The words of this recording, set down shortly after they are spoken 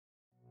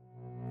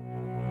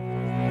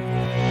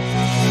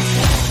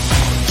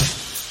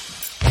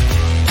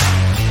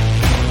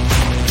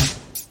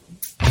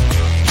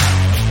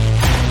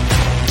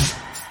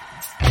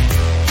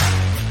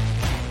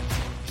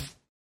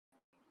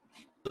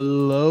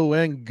Hello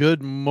and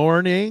good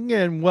morning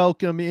and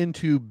welcome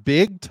into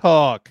Big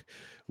Talk.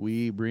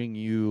 We bring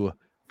you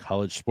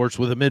college sports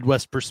with a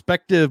Midwest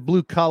perspective,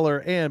 blue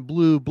collar and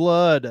blue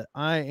blood.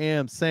 I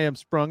am Sam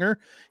Sprunger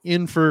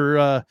in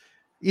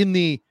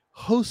the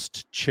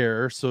host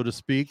chair, so to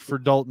speak, for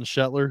Dalton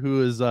Shetler,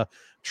 who is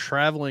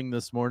traveling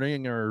this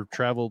morning or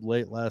traveled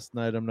late last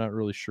night. I'm not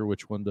really sure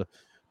which one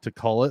to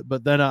call it.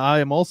 But then I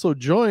am also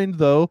joined,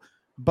 though,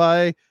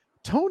 by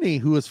Tony,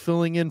 who is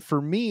filling in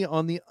for me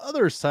on the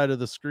other side of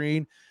the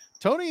screen.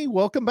 Tony,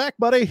 welcome back,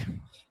 buddy.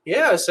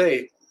 Yeah, I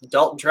say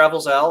Dalton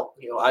travels out.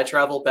 I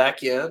travel back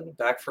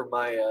from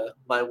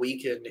my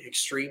week in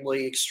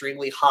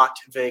extremely hot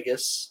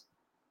Vegas.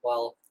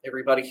 While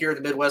everybody here in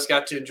the Midwest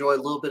got to enjoy a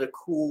little bit of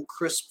cool,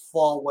 crisp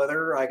fall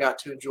weather, I got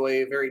to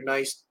enjoy a very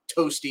nice,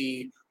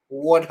 toasty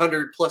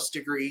 100 plus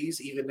degrees,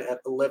 even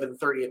at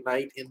 11:30 at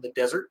night in the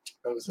desert.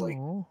 I was like,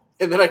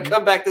 and then I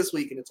come back this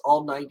week and it's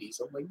all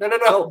 90s. I'm like,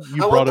 no.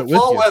 You I brought want it the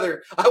fall with you.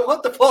 weather. I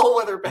want the fall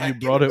weather back. You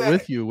brought it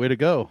with you. Way to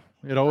go.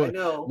 I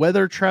know.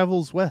 Weather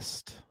travels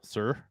west,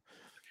 sir.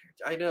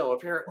 I know,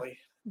 apparently.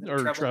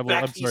 Or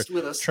east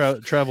with us.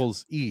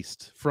 Travels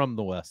east from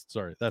the west.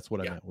 Sorry, that's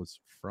what I meant, was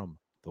from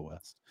the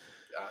west.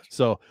 Gotcha.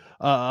 So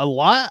a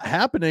lot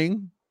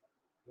happening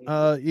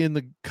in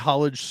the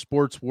college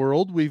sports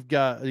world. We've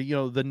got,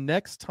 the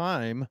next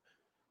time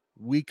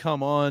we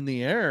come on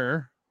the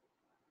air,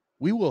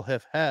 we will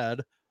have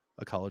had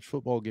a college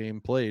football game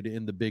played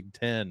in the Big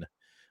Ten.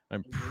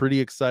 I'm pretty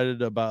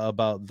excited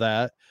about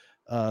that.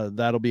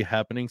 That'll be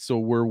happening. So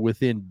we're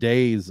within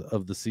days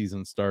of the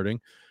season starting.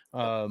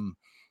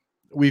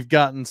 We've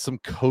gotten some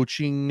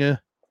coaching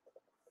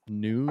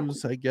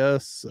news, I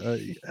guess.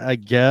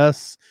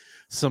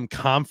 Some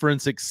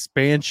conference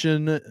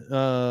expansion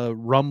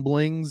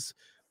rumblings.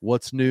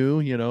 What's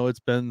new? It's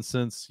been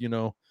since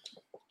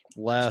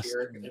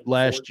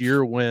last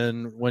year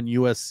when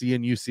USC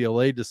and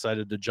UCLA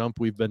decided to jump.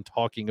 We've been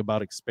talking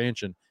about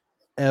expansion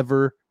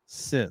ever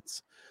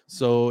since.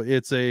 So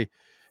it's a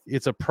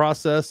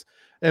process.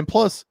 And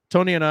plus,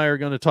 Tony and I are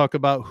going to talk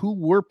about who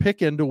we're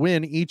picking to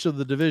win each of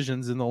the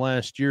divisions in the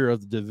last year of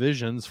the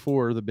divisions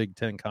for the Big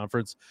Ten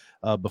Conference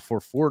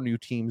before 4 new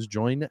teams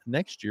join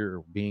next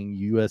year, being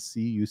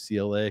USC,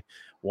 UCLA,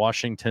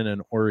 Washington,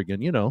 and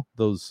Oregon.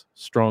 Those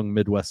strong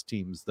Midwest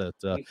teams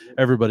that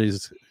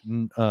everybody's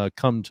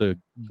come to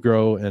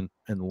grow and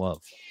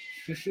love.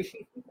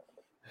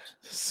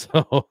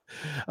 So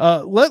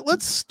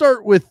let's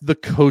start with the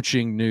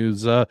coaching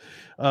news.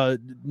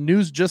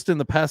 News just in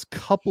the past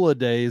couple of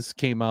days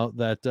came out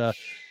that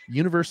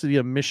University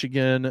of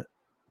Michigan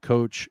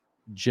coach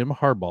Jim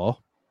Harbaugh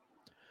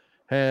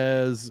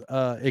has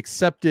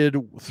accepted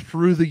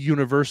through the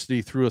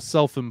university, through a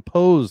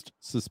self-imposed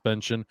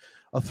suspension,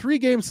 a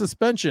 3-game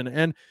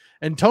suspension.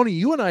 And Tony,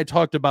 you and I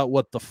talked about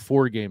what the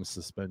 4-game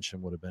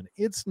suspension would have been.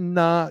 It's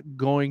not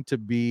going to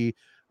be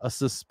a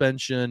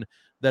suspension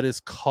that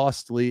is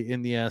costly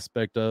in the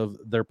aspect of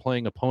they're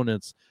playing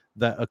opponents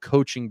that a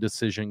coaching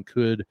decision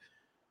could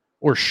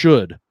or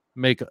should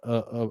make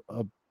a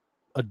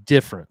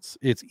difference.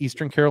 It's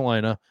Eastern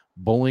Carolina,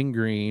 Bowling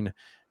Green,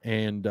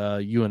 and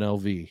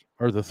UNLV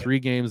are the 3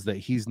 games that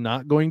he's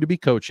not going to be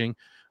coaching.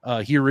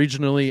 He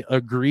originally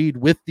agreed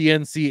with the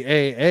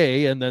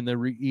NCAA, and then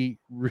the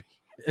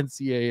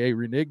NCAA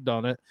reneged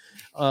on it,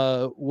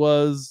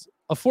 was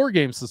a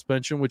 4-game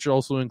suspension, which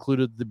also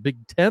included the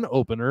Big Ten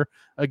opener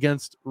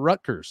against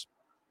Rutgers.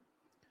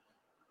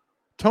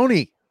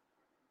 Tony,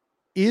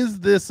 is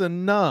this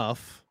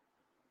enough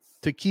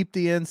to keep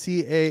the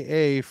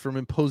NCAA from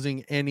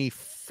imposing any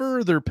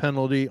further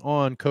penalty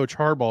on Coach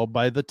Harbaugh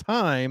by the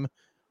time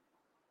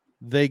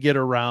they get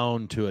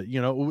around to it?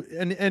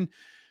 And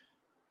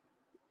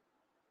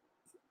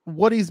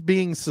what he's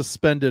being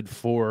suspended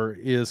for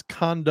is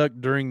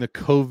conduct during the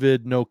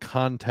COVID no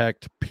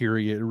contact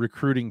period,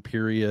 recruiting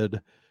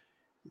period.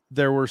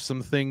 There were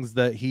some things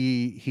that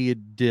he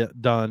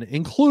had done,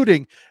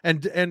 including,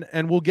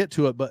 and we'll get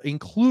to it, but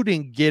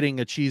including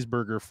getting a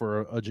cheeseburger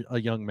for a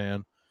young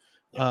man,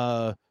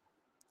 but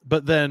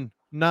then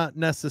not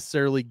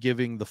necessarily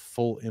giving the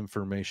full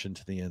information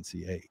to the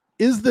NCAA.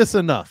 Is this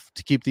enough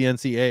to keep the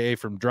NCAA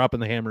from dropping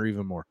the hammer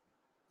even more?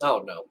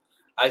 Oh, no.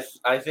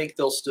 I think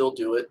they'll still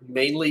do it,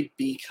 mainly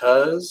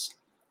because,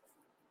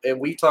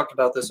 and we talked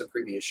about this in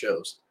previous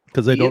shows,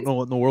 because they don't know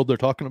what in the world they're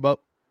talking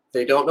about.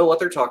 They don't know what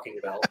they're talking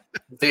about.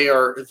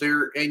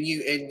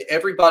 And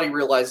everybody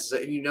realizes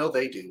it, and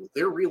they do.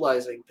 They're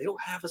realizing they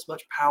don't have as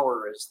much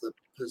power as the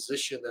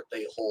position that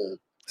they hold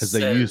as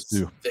they used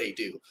to. They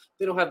do.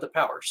 They don't have the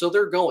power, so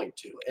they're going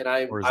to. And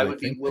I would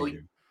be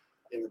willing.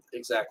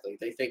 Exactly.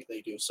 They think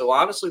they do. So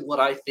honestly, what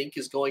I think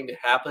is going to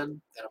happen,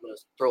 and I'm going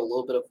to throw a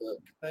little bit of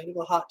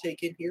a hot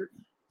take in here.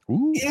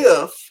 Ooh.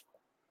 If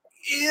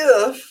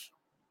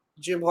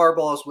Jim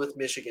Harbaugh is with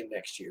Michigan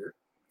next year,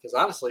 because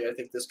honestly, I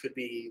think this could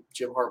be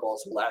Jim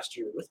Harbaugh's last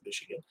year with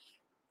Michigan.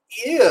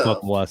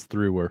 Not the last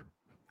 3 were.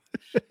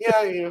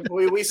 Yeah,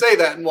 we say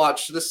that and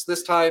watch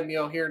this time,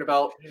 hearing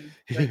about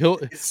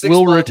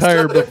we'll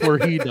retire before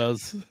he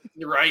does.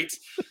 Right.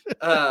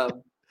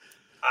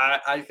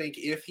 I think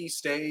if he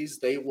stays,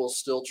 they will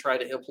still try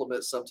to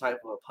implement some type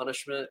of a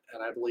punishment.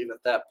 And I believe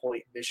at that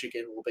point,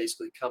 Michigan will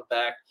basically come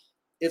back.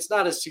 It's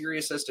not as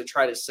serious as to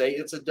try to say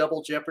it's a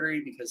double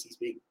jeopardy because he's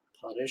being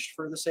punished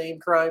for the same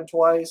crime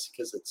twice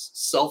because it's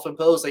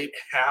self-imposed. They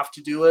have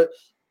to do it.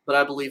 But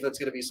I believe that's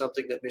going to be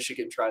something that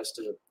Michigan tries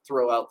to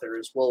throw out there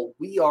as well.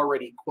 We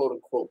already, quote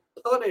unquote,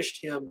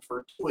 punished him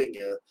for doing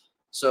it.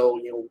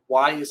 So,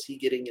 why is he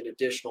getting an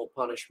additional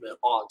punishment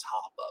on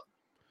top of it?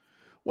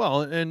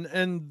 Well,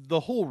 and the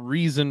whole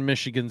reason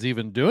Michigan's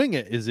even doing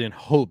it is in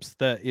hopes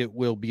that it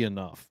will be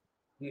enough.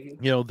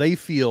 Mm-hmm. They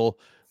feel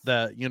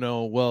that,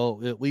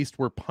 well, at least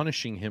we're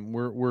punishing him.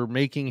 We're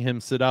making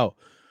him sit out.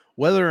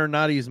 Whether or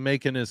not he's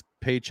making his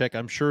paycheck,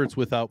 I'm sure it's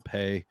without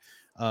pay.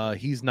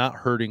 He's not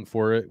hurting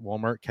for it.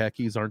 Walmart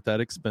khakis aren't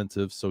that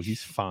expensive, so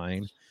he's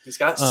fine. He's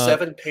got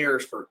 7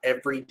 pairs for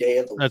every day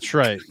of the week. That's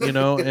right.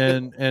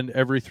 And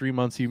every 3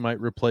 months he might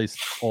replace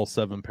all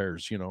 7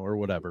 pairs, or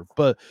whatever.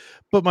 But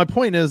my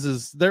point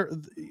is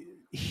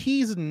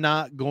he's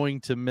not going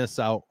to miss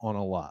out on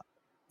a lot.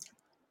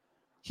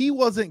 He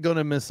wasn't going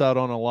to miss out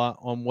on a lot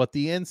on what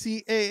the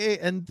NCAA,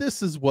 and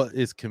this is what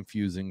is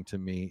confusing to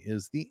me,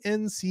 is the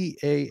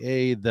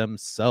NCAA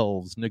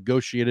themselves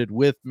negotiated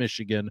with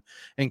Michigan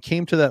and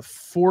came to that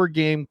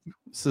 4-game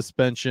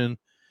suspension.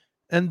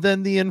 And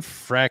then the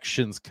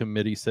infractions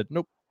committee said,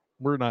 nope,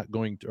 we're not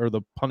going to, or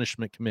the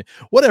punishment committee,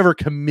 whatever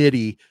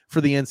committee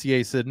for the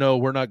NCAA said, no,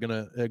 we're not going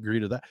to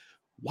agree to that.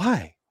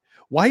 Why?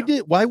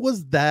 Why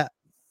was that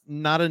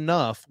not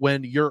enough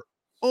when your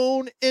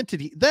own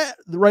entity, that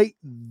right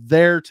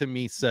there to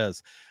me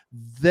says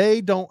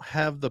they don't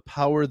have the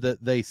power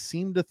that they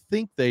seem to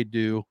think they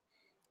do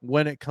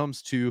when it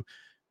comes to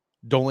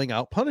doling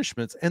out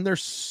punishments, and they're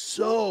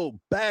so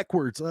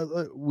backwards.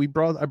 I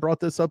brought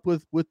this up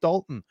with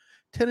Dalton.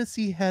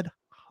 Tennessee had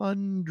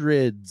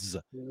hundreds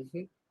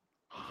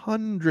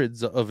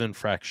of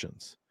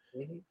infractions,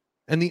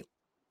 and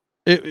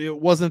it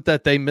wasn't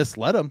that they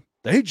misled them;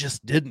 they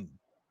just didn't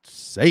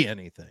say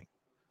anything.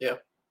 Yeah,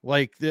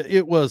 like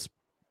it was,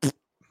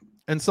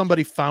 and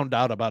somebody found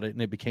out about it,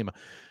 and it became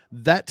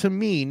that to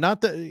me.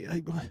 Not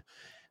that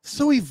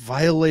so he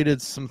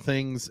violated some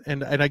things,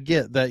 and I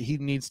get that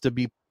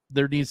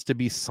there needs to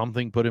be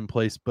something put in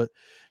place, but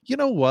you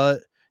know what?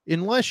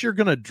 Unless you're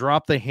going to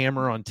drop the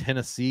hammer on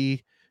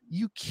Tennessee,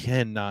 you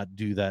cannot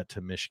do that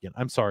to Michigan.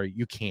 I'm sorry,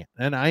 you can't.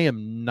 And I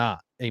am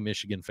not a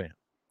Michigan fan.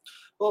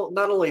 Well,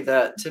 not only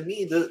that, to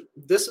me,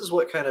 this is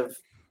what kind of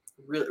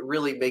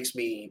really makes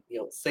me,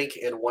 think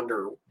and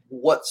wonder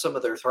what some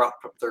of their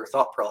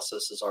thought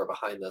processes are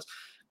behind this,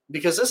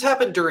 because this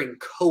happened during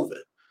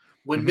COVID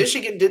when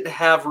Michigan didn't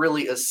have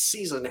really a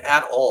season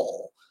at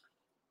all.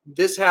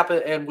 This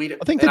happened, and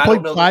I think they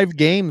played 5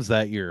 games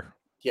that year.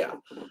 Yeah,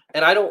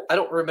 and I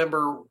don't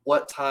remember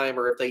what time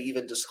or if they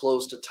even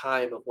disclosed a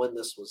time of when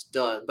this was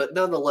done, but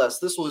nonetheless,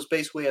 this was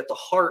basically at the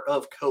heart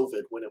of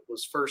COVID when it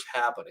was first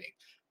happening.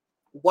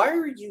 Why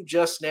are you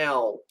just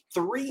now,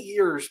 3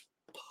 years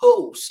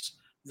post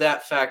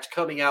that fact,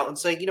 coming out and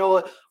saying, you know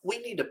what, we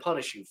need to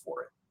punish you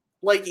for it?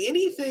 Like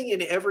anything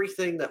and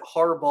everything that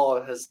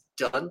Harbaugh has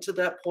done to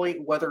that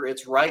point, whether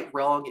it's right,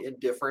 wrong,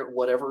 indifferent,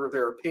 whatever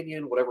their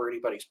opinion, whatever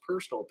anybody's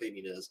personal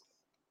opinion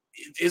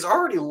is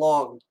already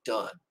long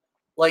done.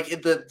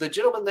 Like the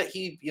gentleman that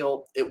he,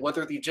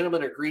 whether the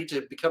gentleman agreed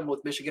to become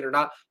with Michigan or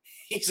not,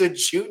 he's a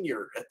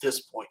junior at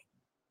this point.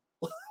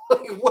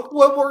 Like, what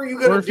more are you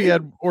going to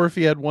do? Or if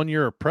he had 1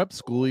 year of prep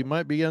school, he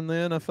might be in the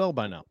NFL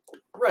by now.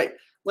 Right.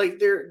 Like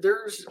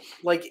there's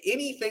like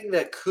anything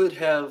that could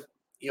have,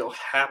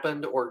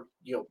 happened or,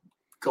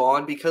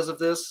 gone because of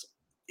this,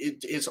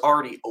 it's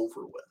already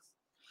over with.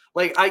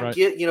 Like I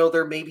get,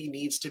 there maybe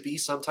needs to be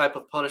some type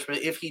of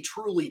punishment if he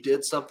truly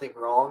did something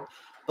wrong,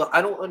 but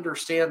I don't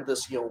understand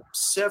this,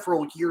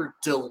 several year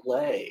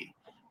delay.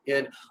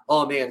 And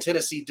oh man,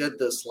 Tennessee did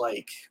this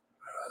like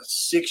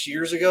 6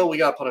 years ago. We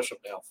got to punish them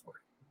now for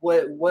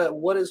it.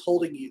 What is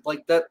holding you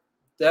like that?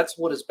 That's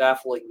what is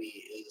baffling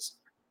me is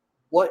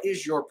what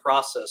is your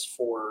process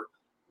for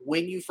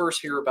when you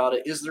first hear about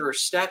it? Is there a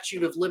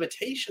statute of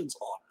limitations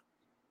on it?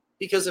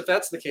 Because if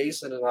that's the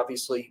case, and then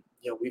obviously,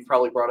 we've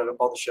probably brought it up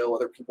on the show.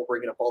 Other people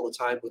bring it up all the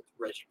time with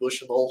Reggie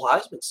Bush and the whole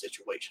Heisman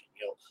situation.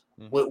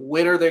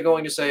 When are they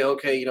going to say,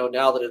 okay,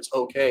 now that it's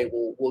okay,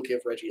 we'll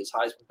give Reggie his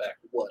Heisman back,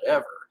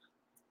 whatever.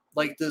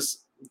 Like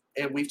this,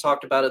 and we've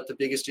talked about it. The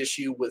biggest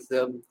issue with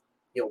them,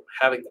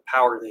 having the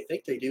power they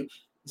think they do,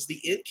 is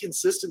the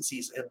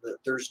inconsistencies and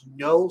there's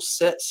no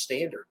set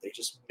standard. They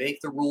just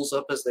make the rules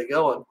up as they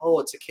go, and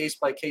it's a case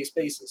by case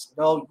basis.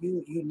 No,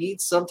 you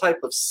need some type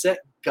of set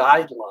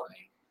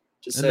guideline.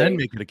 And then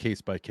make it a case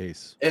by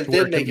case, and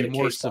then make it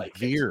more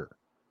severe.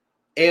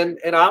 And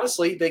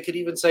honestly, they could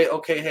even say,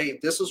 okay, hey,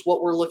 this is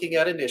what we're looking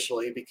at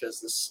initially because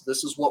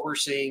this is what we're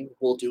seeing.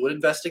 We'll do an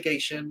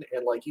investigation,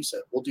 and like you said,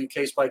 we'll do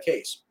case by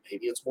case.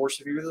 Maybe it's more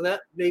severe than that.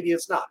 Maybe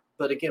it's not.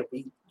 But again,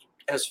 we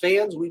as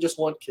fans, we just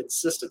want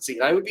consistency.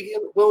 And I would be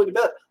willing to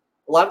bet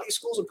a lot of these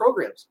schools and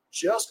programs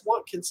just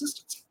want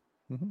consistency.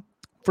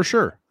 For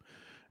sure.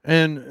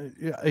 And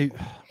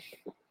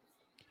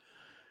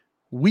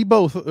we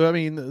both, I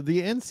mean,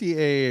 the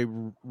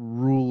NCAA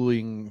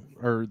ruling,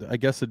 or I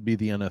guess it'd be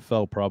the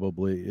NFL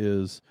probably,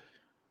 is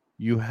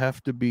you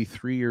have to be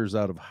 3 years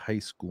out of high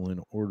school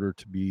in order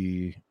to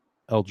be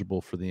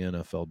eligible for the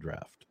NFL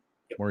draft.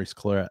 Yep. Maurice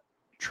Clarett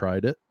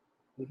tried it,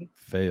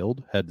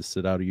 failed, had to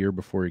sit out a year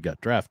before he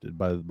got drafted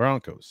by the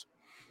Broncos.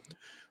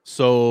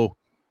 So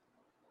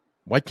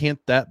why can't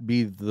that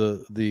be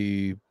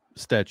the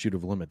statute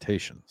of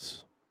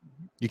limitations?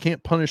 You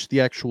can't punish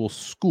the actual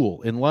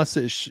school unless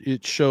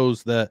it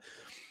shows that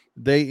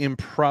they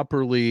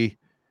improperly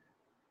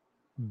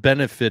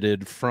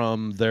benefited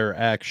from their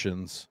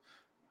actions.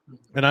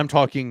 And I'm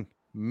talking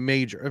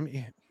major. I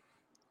mean,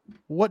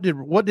 what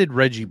did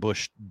Reggie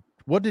Bush,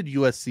 what did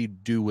USC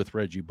do with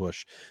Reggie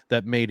Bush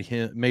that made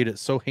it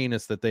so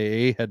heinous that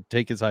they had to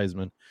take his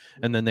Heisman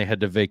and then they had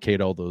to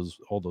vacate all those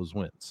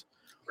wins?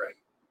 Right.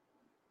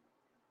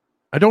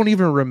 I don't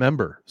even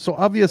remember. So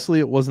obviously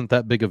it wasn't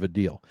that big of a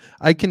deal.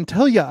 I can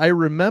tell you, I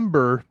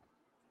remember,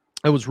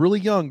 I was really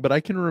young, but I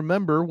can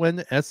remember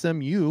when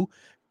SMU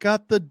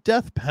got the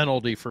death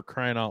penalty, for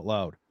crying out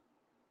loud.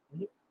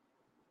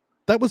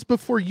 That was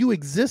before you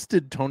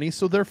existed, Tony.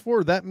 So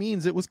therefore, that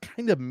means it was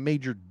kind of a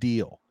major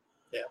deal.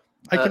 Yeah,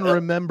 I can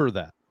remember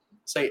that.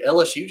 Say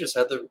LSU just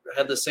had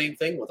the same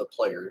thing with a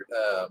player.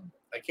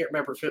 I can't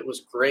remember if it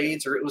was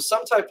grades or it was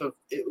some type of.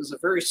 It was a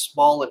very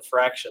small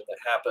infraction that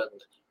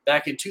happened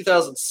back in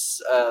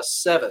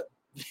 2007.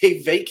 They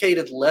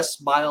vacated Les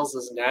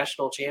Miles'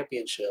 national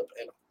championship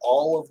and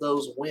all of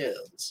those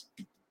wins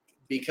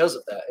because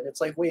of that. And it's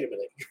like, wait a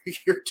minute,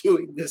 you're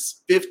doing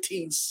this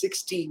 15,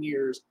 16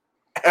 years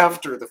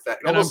after the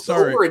fact. And almost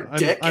over a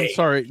decade. I'm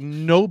sorry.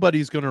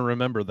 Nobody's going to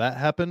remember that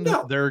happened.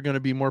 No. There are going to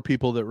be more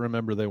people that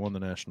remember they won the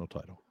national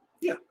title.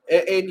 Yeah.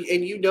 And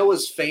you know,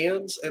 as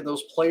fans and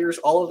those players,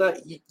 all of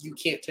that, you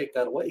can't take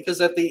that away because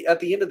at the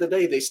end of the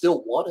day, they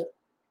still won it.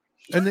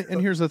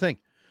 And here's the thing.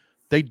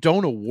 They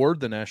don't award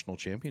the national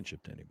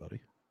championship to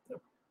anybody.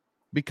 No.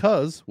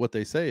 Because what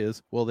they say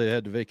is, well, they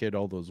had to vacate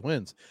all those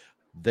wins.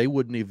 They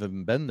wouldn't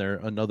even been there.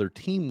 Another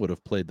team would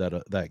have played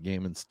that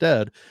game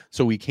instead.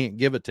 So we can't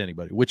give it to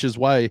anybody, which is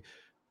why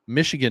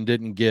Michigan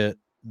didn't get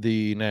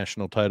the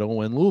national title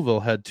when Louisville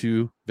had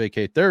to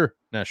vacate their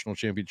national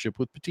championship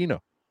with Pitino.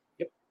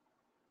 Yep.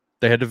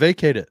 They had to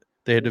vacate it.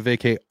 They had to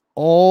vacate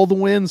all the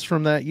wins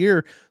from that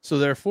year. So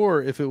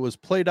therefore, if it was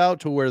played out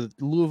to where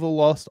Louisville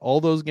lost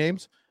all those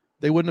games,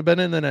 they wouldn't have been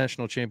in the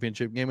national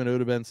championship game and it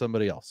would have been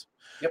somebody else.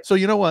 Yep. So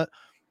you know what?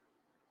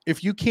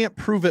 If you can't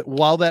prove it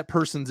while that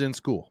person's in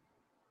school,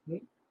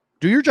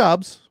 do your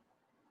jobs,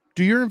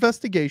 do your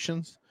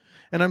investigations.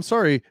 And I'm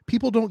sorry,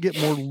 people don't get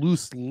more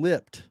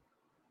loose-lipped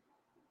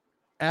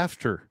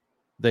after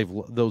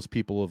those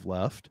people have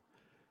left.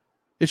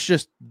 It's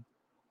just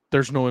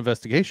there's no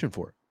investigation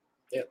for it.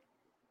 Yeah.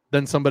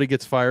 Then somebody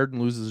gets fired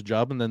and loses a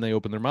job, and then they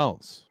open their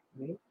mouths.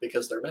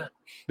 Because they're mad.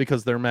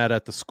 Because they're mad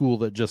at the school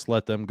that just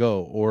let them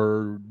go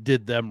or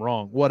did them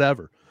wrong,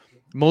 whatever.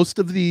 Most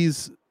of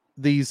these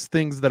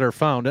things that are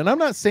found, and I'm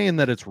not saying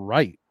that it's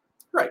right.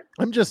 Right.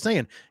 I'm just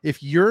saying,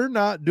 if you're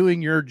not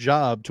doing your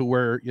job to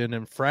where an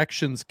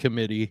infractions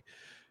committee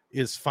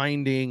is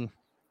finding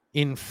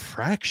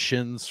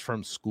infractions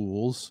from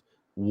schools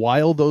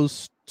while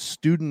those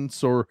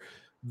students or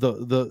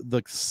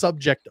the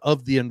subject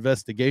of the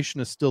investigation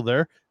is still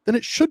there, then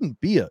it shouldn't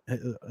be an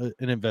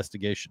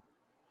investigation.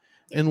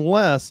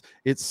 Unless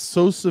it's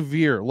so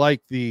severe,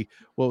 like the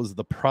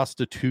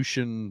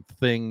prostitution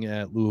thing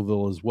at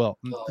Louisville as well.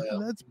 Oh, yeah.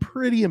 That's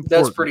pretty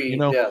important. That's pretty,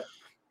 yeah.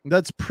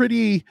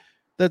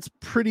 That's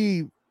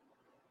pretty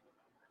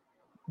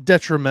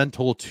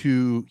detrimental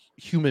to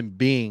human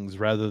beings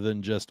rather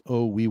than just,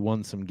 oh, we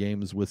won some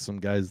games with some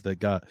guys that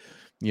got,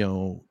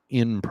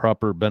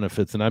 improper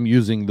benefits. And I'm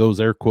using those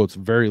air quotes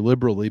very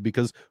liberally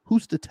because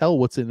who's to tell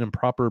what's an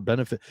improper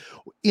benefit?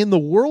 In the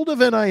world of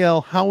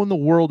NIL, how in the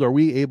world are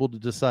we able to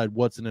decide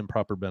what's an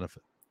improper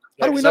benefit?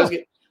 How do we know?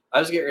 I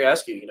was getting ready to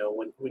ask you,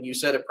 when you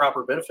said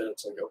improper benefit,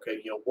 it's like,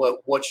 okay,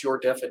 what's your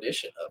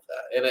definition of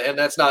that? And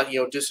that's not,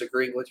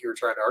 disagreeing with you or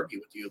trying to argue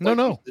with you. Like,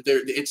 no.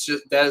 It's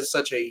just, that is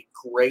such a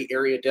gray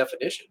area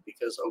definition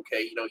because,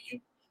 okay,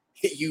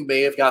 you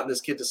may have gotten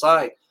this kid to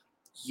side.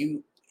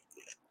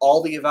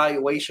 All the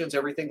evaluations,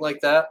 everything like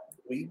that,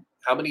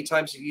 how many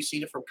times have you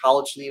seen it from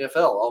college to the NFL?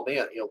 Oh,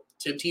 man,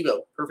 Tim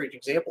Tebow, perfect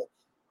example.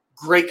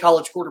 Great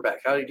college quarterback.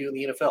 How did he do in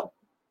the NFL?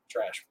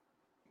 Trash.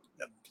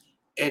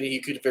 And you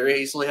could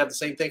very easily have the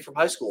same thing from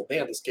high school.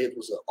 Man, this kid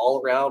was an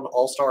all-around,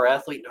 all-star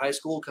athlete in high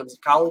school. Comes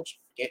to college,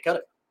 can't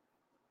cut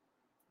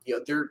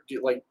it. They're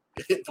like,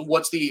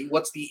 what's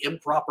the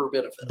improper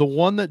benefit? The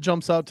one that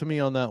jumps out to me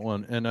on that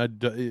one, and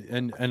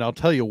I'll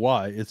tell you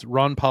why. It's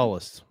Ron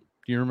Paulus.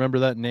 Do you remember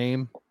that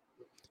name?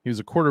 He was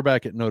a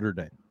quarterback at Notre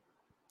Dame.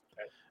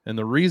 Okay. And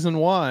the reason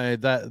why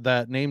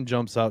that name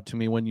jumps out to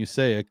me when you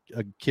say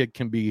a kid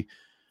can be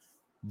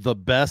the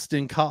best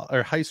in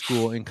high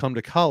school and come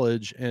to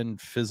college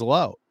and fizzle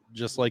out,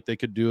 just like they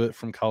could do it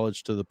from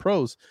college to the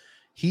pros.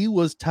 He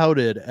was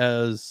touted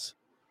as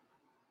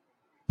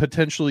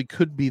potentially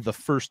could be the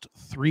first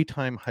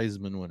 3-time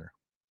Heisman winner.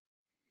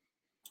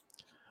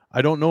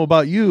 I don't know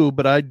about you,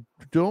 but I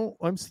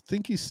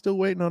think he's still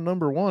waiting on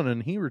number one,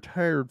 and he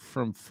retired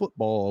from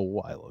football a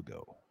while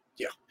ago.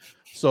 Yeah.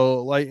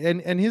 So like,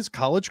 and his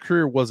college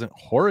career wasn't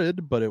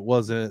horrid, but it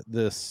wasn't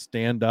this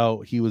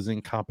standout. He was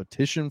in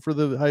competition for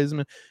the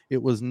Heisman.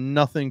 It was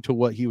nothing to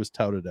what he was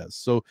touted as.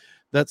 So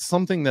that's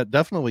something that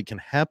definitely can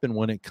happen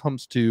when it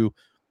comes to,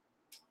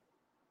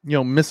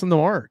 missing the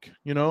mark.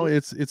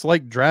 It's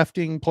like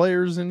drafting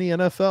players in the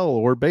NFL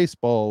or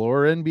baseball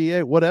or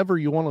NBA, whatever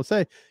you want to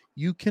say.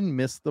 You can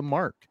miss the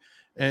mark.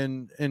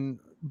 But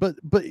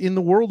in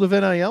the world of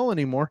NIL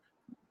anymore,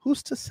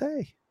 who's to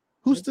say?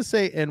 Who's to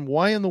say? And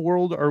why in the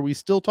world are we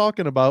still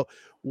talking about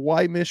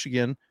why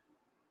Michigan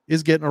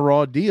is getting a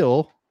raw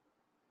deal?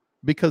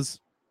 Because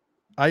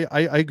I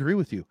agree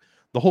with you.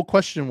 The whole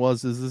question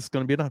was, is this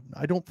going to be enough?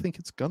 I don't think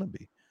it's going to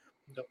be.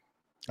 No.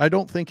 I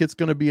don't think it's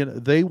going to be.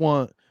 They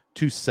want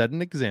to set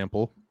an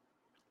example.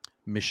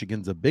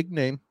 Michigan's a big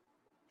name.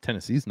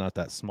 Tennessee's not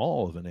that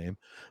small of a name,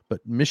 but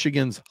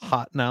Michigan's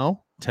hot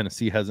now.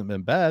 Tennessee hasn't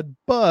been bad,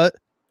 but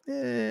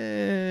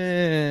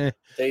they've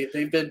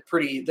been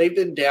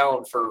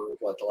down for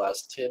the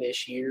last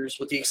 10-ish years,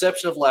 with the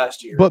exception of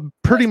last year. But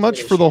pretty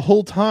much for the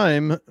whole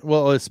time,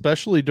 well,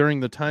 especially during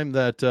the time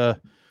that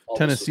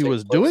Tennessee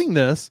was doing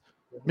this,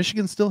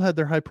 Michigan still had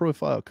their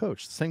high-profile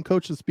coach, the same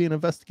coach that's being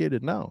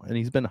investigated now, and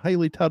he's been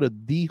highly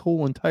touted the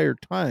whole entire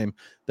time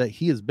that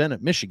he has been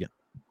at Michigan.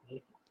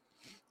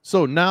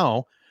 So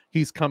now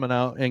he's coming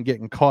out and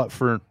getting caught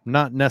for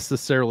not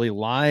necessarily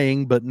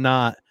lying, but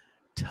not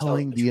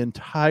telling the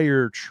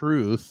entire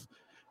truth,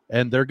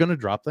 and they're going to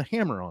drop the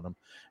hammer on him.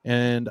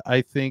 And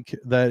I think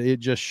that it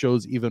just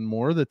shows even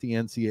more that the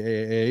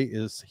NCAA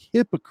is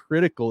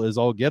hypocritical as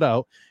all get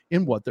out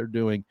in what they're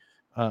doing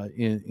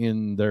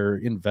in their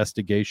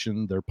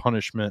investigation, their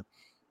punishment,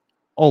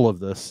 all of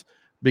this,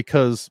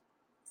 because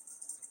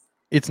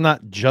it's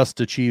not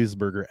just a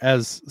cheeseburger,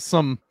 as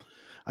some,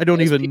 I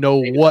don't even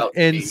know what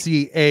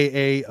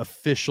NCAA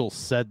official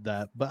said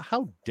that, but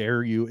how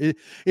dare you?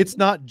 It's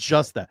not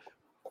just that,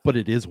 but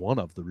it is one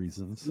of the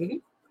reasons. Mm-hmm.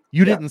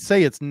 You didn't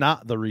say it's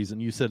not the reason.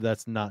 You said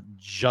that's not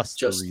just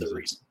the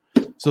reason.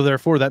 So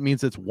therefore, that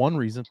means it's one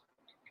reason.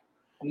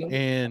 Mm-hmm.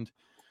 And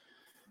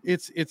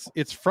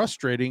it's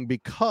frustrating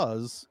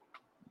because,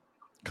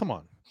 come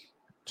on.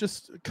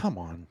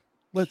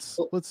 Let's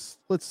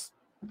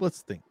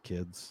think,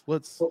 kids.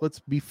 Let's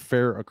be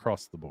fair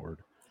across the board.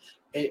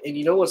 And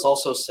you know what's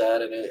also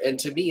sad, and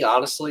to me,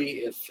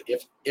 honestly,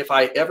 if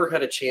I ever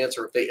had a chance,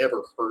 or if they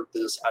ever heard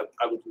this,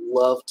 I would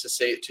love to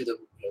say it to them,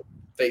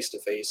 face to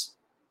face.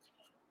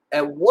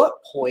 At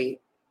what point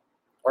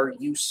are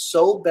you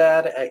so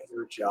bad at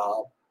your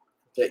job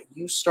that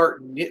you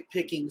start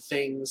nitpicking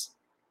things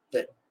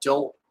that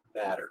don't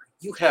matter?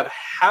 You have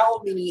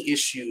how many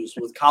issues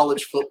with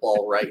college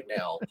football right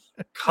now?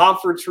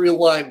 Conference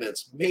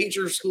realignments,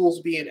 major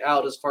schools being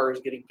out as far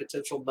as getting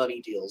potential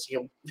money deals.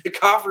 The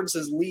conference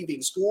is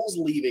leaving, schools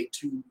leaving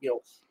to,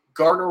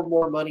 garner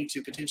more money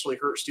to potentially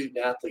hurt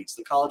student athletes.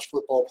 The college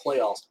football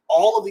playoffs,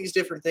 all of these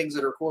different things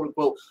that are quote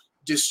unquote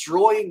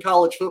destroying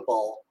college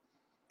football.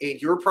 And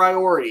your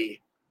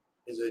priority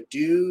is a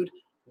dude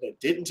that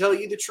didn't tell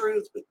you the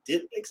truth, but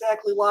didn't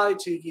exactly lie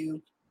to you,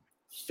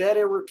 fed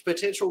a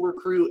potential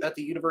recruit at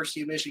the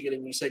University of Michigan,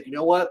 and you said, you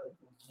know what?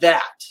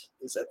 That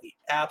is at the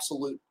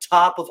absolute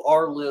top of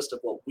our list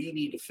of what we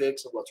need to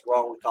fix and what's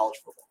wrong with college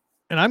football.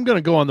 And I'm going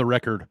to go on the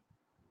record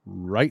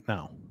right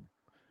now.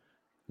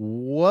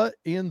 What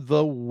in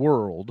the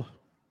world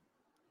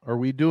are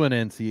we doing,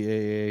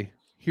 NCAA?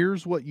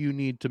 Here's what you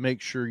need to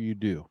make sure you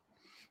do.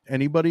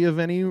 Anybody of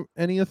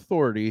any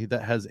authority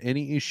that has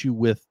any issue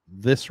with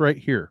this right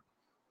here,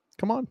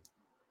 come on,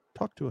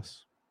 talk to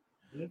us.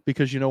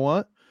 Because you know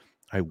what?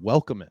 I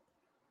welcome it.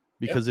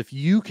 Because if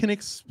you can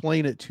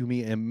explain it to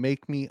me and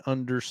make me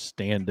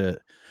understand it,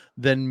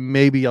 then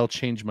maybe I'll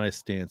change my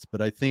stance.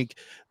 But I think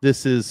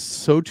this is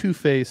so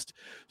two-faced,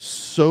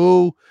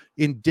 so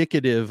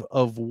indicative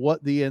of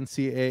what the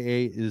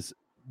NCAA is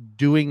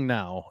doing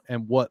now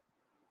and what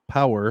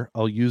power,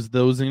 I'll use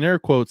those in air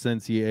quotes,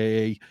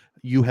 NCAA,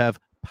 you have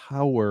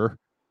power.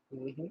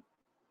 Mm-hmm.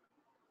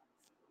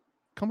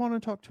 Come on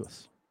and talk to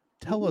us.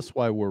 Tell us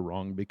why we're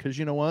wrong, because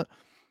you know what?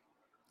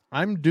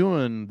 I'm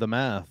doing the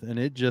math and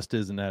it just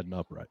isn't adding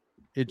up right.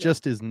 It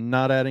just is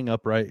not adding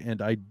up right.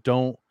 And I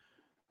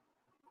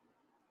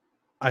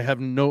have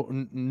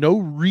no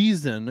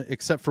reason,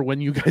 except for when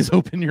you guys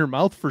open your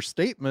mouth for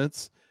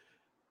statements,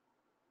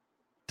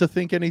 to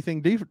think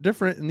anything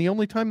different. And the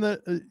only time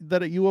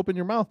that you open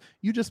your mouth,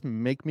 you just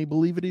make me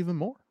believe it even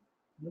more.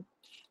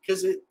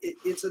 Because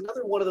it's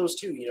another one of those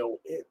too,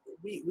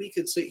 we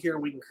could sit here,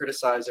 we can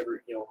criticize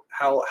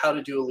how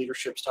to do a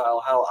leadership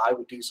style, how I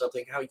would do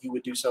something, how you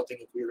would do something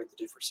if we were in the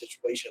different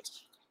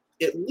situations.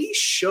 At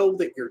least show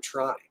that you're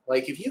trying.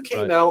 Like if you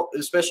came out,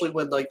 especially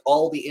when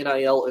all the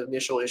NIL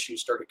initial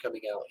issues started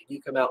coming out, and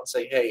you come out and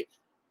say, hey,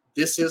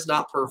 this is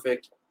not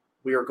perfect.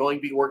 We are going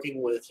to be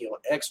working with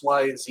X,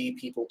 Y, and Z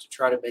people to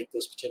try to make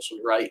this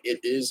potentially right.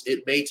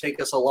 It may take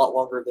us a lot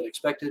longer than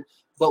expected,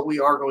 but we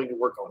are going to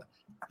work on it.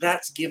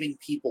 that's giving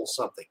people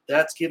something.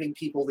 That's giving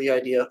people the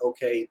idea,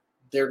 okay,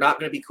 they're not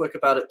going to be quick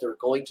about it. They're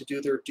going to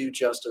do their due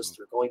justice.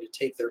 They're going to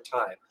take their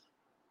time.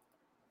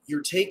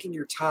 You're taking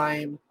your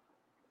time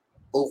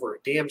over a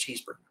damn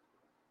cheeseburger.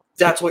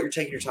 That's what you're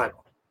taking your time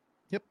on.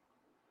 Yep.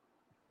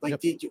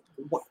 Like,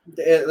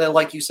 and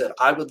like you said,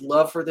 I would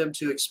love for them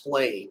to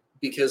explain,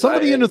 because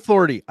somebody in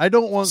authority. I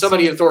don't want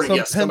somebody in authority, some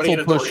yes, somebody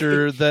pencil in authority.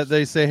 pusher that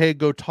they say, "Hey,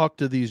 go talk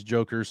to these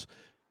jokers."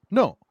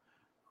 No,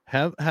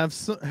 have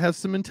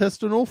some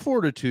intestinal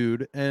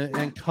fortitude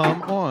and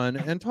come on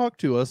and talk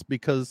to us,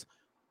 because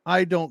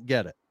I don't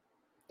get it.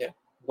 Yeah,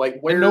 like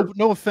where? And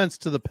no offense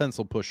to the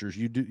pencil pushers,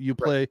 you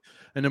play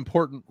an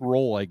important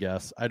role, I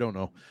guess. I don't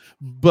know,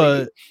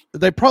 but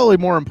they're probably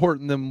more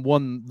important than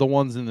the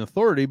ones in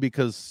authority,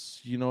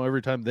 because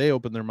every time they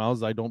open their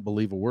mouths, I don't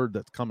believe a word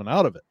that's coming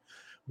out of it.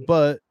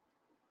 But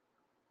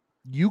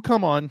you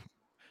come on,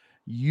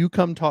 you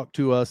come talk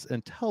to us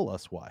and tell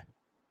us why,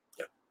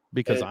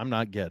 because I'm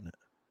not getting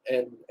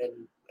it.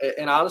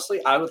 And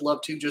honestly, I would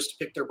love to just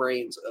pick their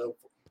brains of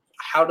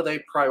how do they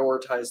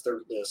prioritize their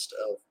list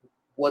of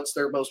what's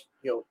their most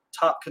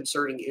top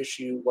concerning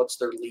issue, what's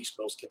their least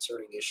most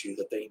concerning issue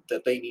that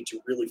they need to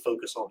really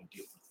focus on and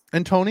deal with.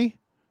 And Tony,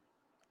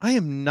 I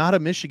am not a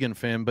Michigan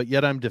fan, but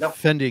yet I'm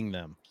defending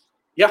them.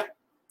 Yeah.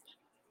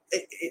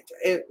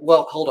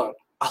 Well, hold on.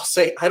 I'll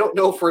say I don't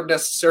know if we're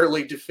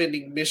necessarily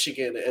defending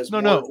Michigan as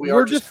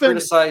we're just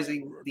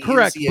criticizing the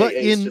correct,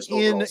 NCAA's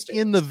but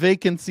in the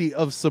vacancy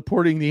of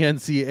supporting the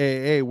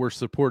NCAA, we're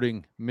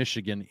supporting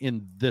Michigan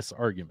in this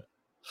argument.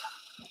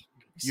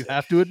 You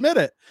have to admit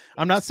it.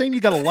 I'm not saying you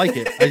got to like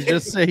it. I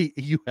just say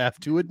you have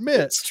to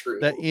admit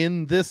that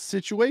in this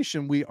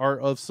situation, we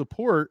are of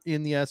support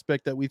in the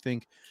aspect that we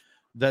think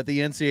that the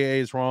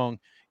NCAA is wrong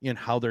in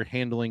how they're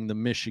handling the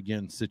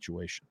Michigan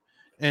situation.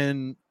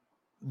 And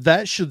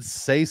that should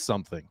say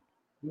something.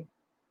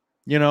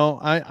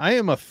 I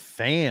am a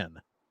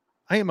fan.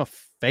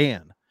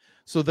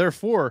 So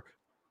therefore,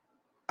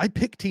 I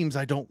pick teams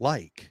I don't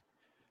like.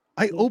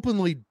 I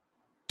openly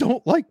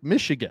don't like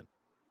Michigan.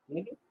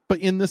 But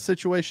in this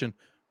situation,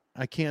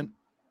 I can't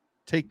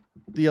take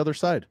the other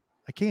side.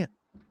 I can't.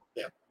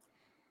 Yeah.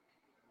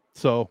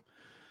 So,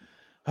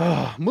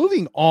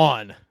 moving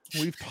on.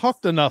 We've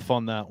talked enough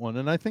on that one,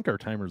 and I think our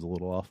timer's a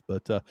little off,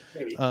 but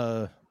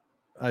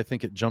I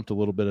think it jumped a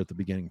little bit at the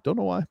beginning. Don't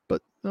know why,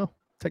 but no,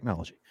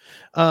 technology.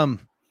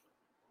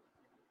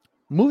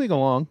 Moving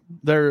along,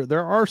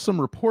 there are some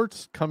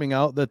reports coming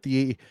out that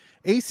the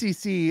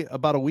ACC,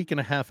 about a week and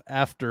a half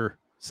after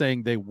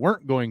saying they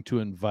weren't going to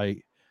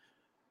invite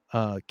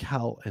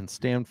Cal and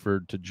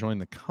Stanford to join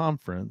the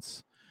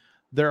conference,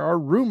 there are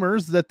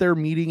rumors that they're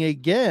meeting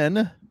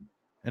again,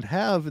 and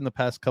have in the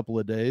past couple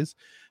of days,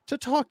 to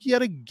talk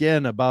yet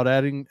again about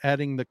adding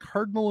the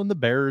Cardinal and the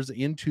Bears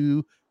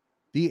into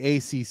the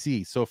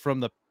ACC. So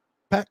from the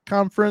PAC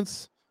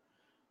conference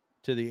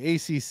to the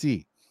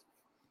ACC.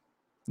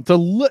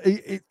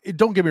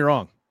 Don't get me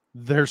wrong.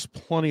 There's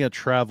plenty of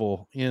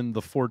travel in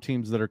the 4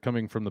 teams that are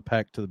coming from the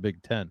PAC to the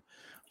Big Ten.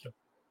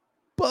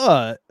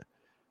 But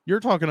you're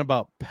talking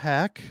about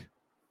PAC,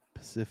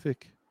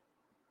 Pacific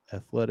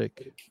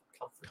Athletic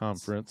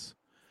Conference,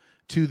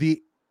 to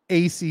the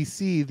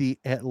ACC, the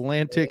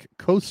Atlantic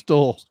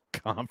Coastal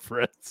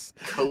Conference.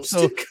 Coast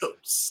to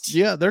coast.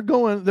 Yeah, they're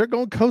going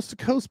coast to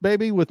coast,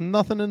 baby, with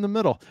nothing in the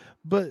middle.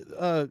 But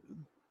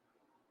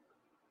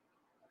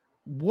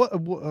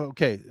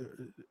okay,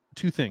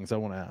 2 things I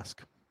want to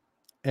ask.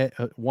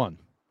 One,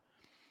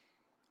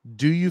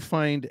 do you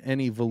find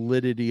any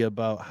validity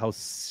about how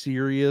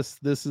serious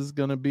this is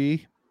going to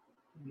be?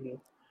 Mm-hmm.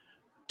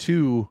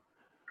 2,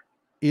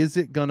 is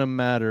it going to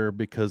matter,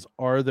 because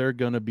are there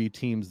going to be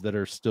teams that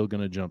are still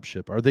going to jump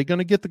ship? Are they going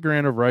to get the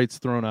grant of rights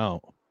thrown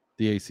out,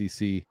 the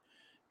ACC,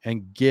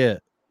 and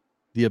get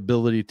the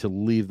ability to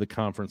leave the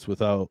conference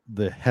without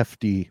the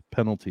hefty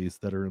penalties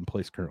that are in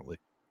place currently?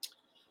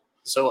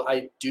 So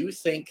I do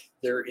think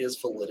there is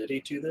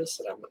validity to this,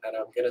 and I'm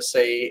going to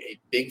say a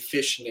big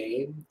fish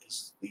name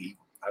is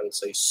I would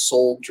say,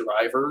 sole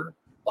driver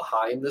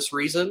behind this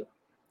reason.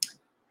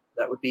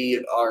 That would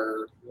be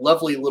our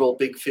lovely little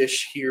big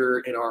fish here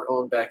in our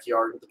own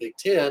backyard of the Big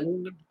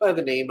Ten by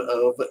the name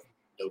of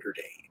Notre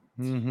Dame.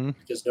 Mm-hmm.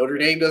 Because Notre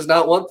Dame does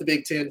not want the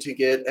Big Ten to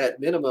get, at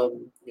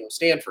minimum,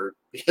 Stanford.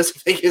 Because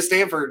if they get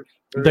Stanford,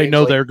 they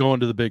know they're going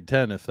to the Big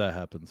Ten if that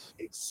happens.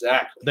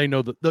 Exactly. They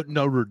know that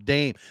Notre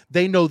Dame.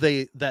 They know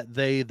that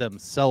they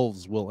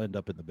themselves will end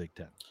up in the Big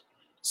Ten.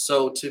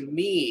 So to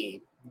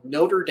me,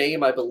 Notre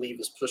Dame, I believe,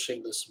 is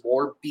pushing this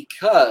more,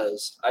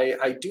 because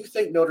I do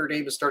think Notre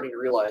Dame is starting to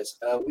realize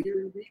we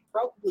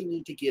probably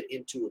need to get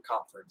into a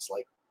conference,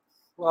 like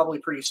probably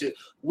pretty soon.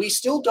 We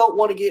still don't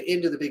want to get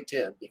into the Big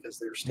Ten, because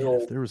they're still.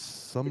 Man, if there was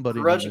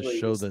somebody on this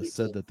show that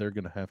said that they're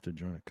going to have to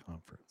join a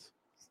conference.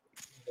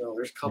 No,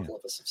 there's a couple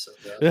of us have said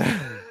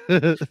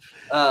that.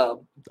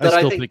 But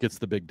I think it's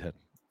the Big Ten.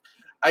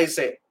 I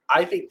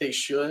think they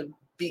should.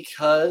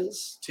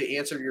 Because, to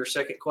answer your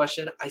second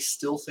question, I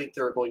still think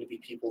there are going to be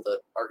people that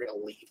are going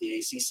to leave the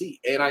ACC.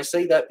 And I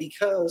say that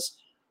because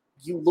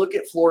you look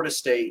at Florida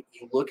State,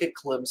 you look at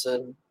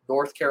Clemson,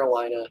 North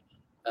Carolina,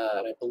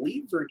 and I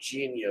believe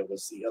Virginia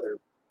was the other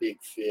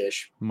big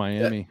fish.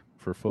 Miami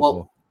for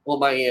football. Well,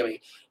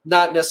 Miami,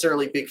 not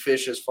necessarily big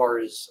fish as far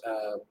as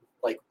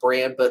like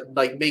brand, but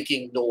like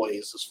making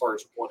noise as far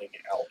as wanting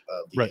out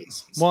of the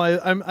ACC. Well,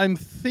 I'm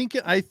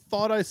thinking. I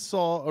thought I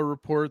saw a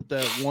report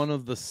that one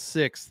of the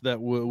six that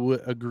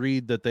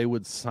agreed that they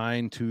would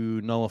sign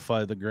to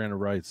nullify the grant of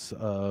rights: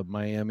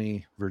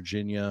 Miami,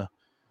 Virginia,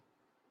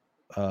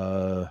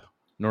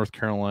 North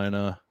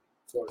Carolina,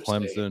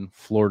 Clemson,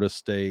 Florida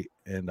State,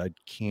 and I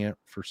can't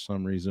for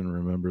some reason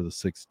remember the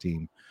sixth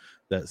team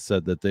that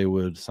said that they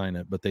would sign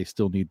it, but they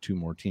still need two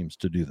more teams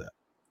to do that.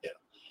 Yeah,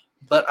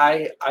 but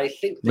I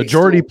think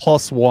majority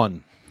plus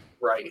one.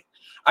 Right.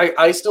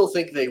 I still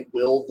think they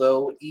will,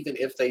 though, even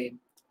if they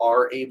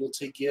are able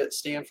to get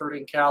Stanford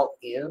and Cal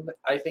in.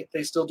 I think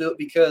they still do it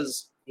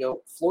because,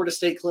 Florida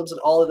State, Clemson,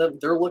 all of them,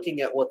 they're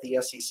looking at what the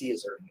SEC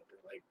is earning.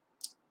 They're like,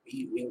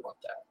 we want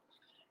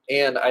that.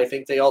 And I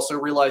think they also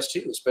realize,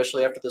 too,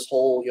 especially after this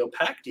whole,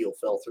 PAC deal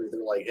fell through,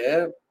 they're like,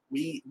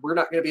 we're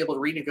not going to be able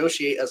to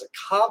renegotiate as a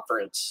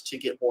conference to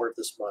get more of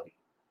this money.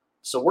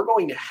 So we're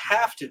going to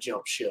have to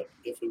jump ship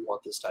if we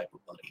want this type of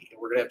money.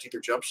 And we're going to have to either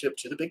jump ship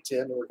to the Big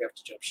Ten or we're going to have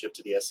to jump ship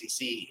to the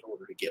SEC in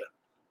order to get it.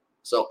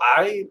 So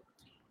I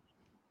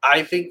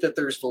think that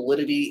there's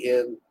validity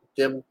in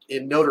them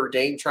in Notre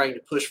Dame trying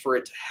to push for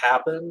it to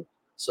happen.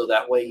 So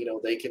that way,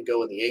 they can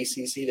go in the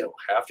ACC. They don't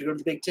have to go to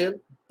the Big Ten.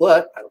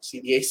 But I don't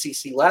see the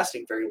ACC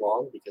lasting very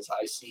long because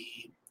I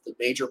see the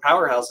major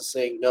powerhouses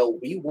saying, no,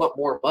 we want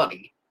more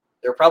money.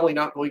 They're probably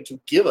not going to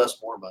give us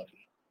more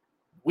money.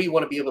 We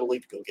want to be able to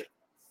leave to go get it.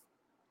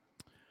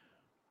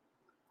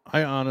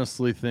 I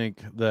honestly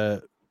think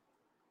that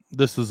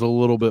this is a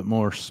little bit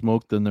more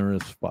smoke than there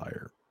is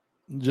fire,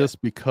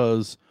 just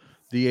because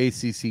the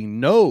ACC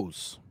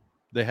knows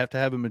they have to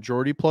have a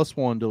majority plus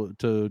one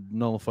to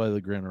nullify the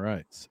grant of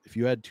rights. If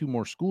you add two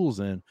more schools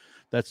in,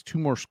 that's two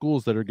more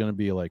schools that are going to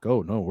be like,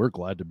 oh, no, we're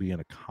glad to be in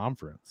a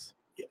conference.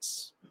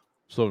 Yes.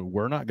 So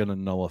we're not going to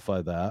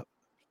nullify that.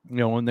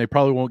 And they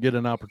probably won't get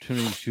an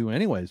opportunity to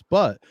anyways,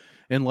 but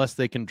unless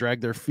they can drag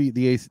their feet,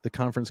 the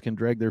conference can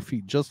drag their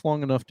feet just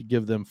long enough to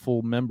give them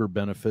full member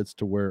benefits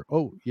to where,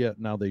 oh, yeah,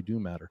 now they do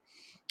matter.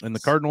 And the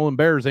Cardinal and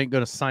Bears ain't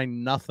going to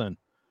sign nothing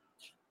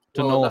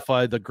to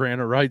nullify the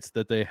grant of rights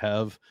that they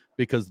have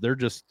because they're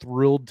just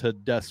thrilled to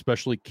death,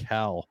 especially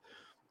Cal,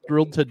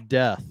 thrilled to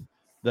death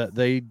that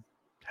they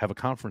have a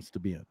conference to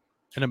be in.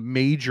 And a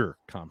major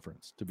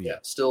conference to be in.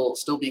 Still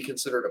be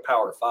considered a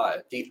Power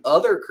 5. The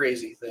other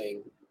crazy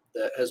thing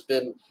that has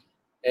been,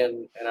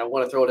 and I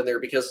want to throw it in there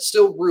because it's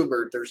still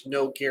rumored, there's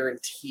no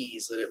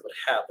guarantees that it would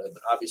happen.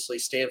 Obviously,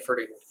 Stanford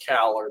and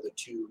Cal are the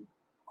two,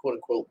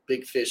 quote-unquote,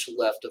 big fish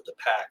left of the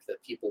pack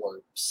that people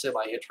are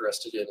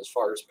semi-interested in as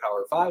far as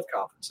Power 5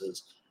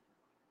 conferences.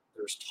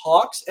 There's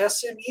talks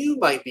SMU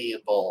might be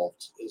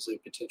involved as a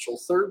potential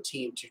third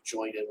team to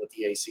join in with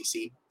the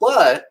ACC,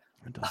 but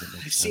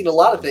I've seen a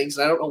lot of things,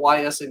 and I don't know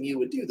why SMU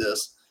would do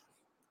this.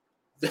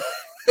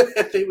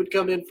 They would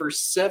come in for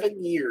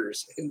 7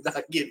 years and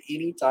not get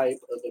any type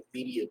of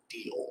immediate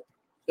deal.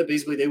 That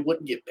basically they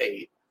wouldn't get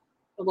paid.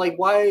 I'm like,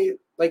 why?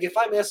 Like, if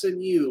I'm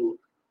SMU,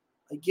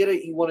 I get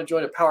it. You want to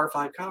join a Power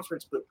 5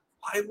 conference, but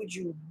why would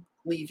you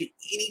leave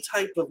any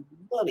type of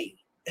money,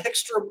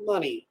 extra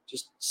money,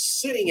 just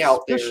sitting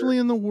out there? Especially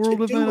in the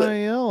world of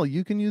NIL,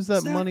 you can use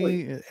that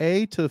money,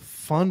 A, to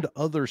fund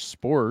other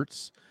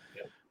sports,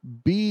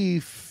 B,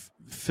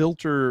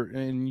 filter,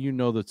 and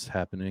that's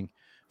happening,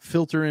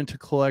 filter into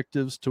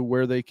collectives to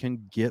where they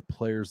can get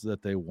players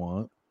that they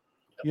want.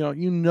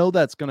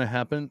 That's going to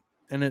happen,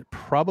 and it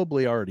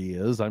probably already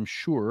is, I'm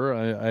sure.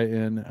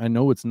 I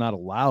know it's not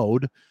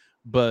allowed,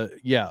 but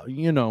yeah,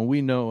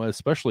 we know,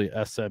 especially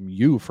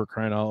SMU, for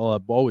crying out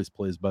loud, always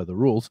plays by the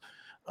rules.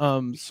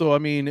 So I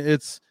mean,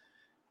 it's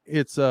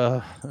that's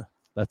a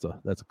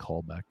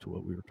callback to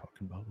what we were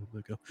talking about a little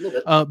bit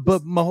ago.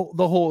 But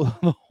the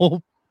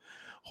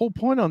whole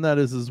point on that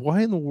is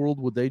why in the world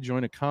would they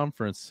join a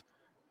conference?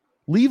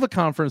 Leave a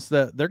conference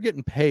that they're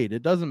getting paid.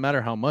 It doesn't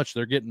matter how much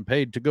they're getting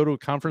paid to go to a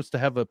conference to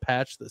have a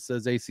patch that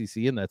says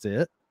ACC and that's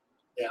it.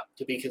 Yeah,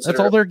 to be considered that's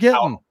all they're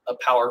getting. A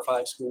Power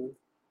 5 school,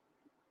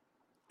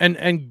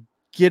 and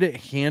get it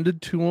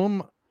handed to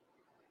them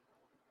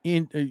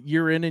in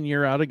and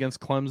year out against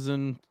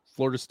Clemson,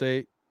 Florida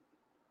State,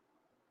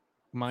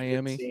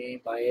 Miami,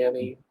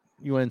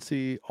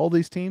 UNC, all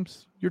these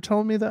teams. You're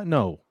telling me that?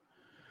 No,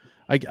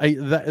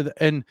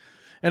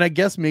 And I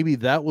guess maybe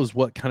that was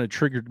what kind of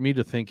triggered me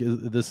to think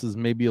this is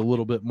maybe a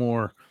little bit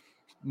more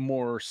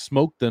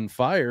smoke than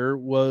fire.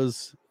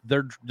 Was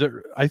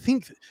I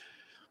think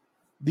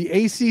the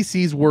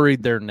ACC's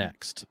worried they're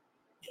next.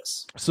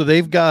 Yes. So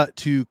they've got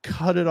to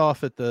cut it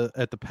off at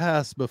the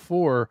pass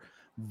before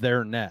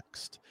they're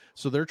next.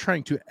 So they're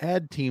trying to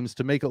add teams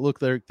to make it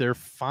look like they're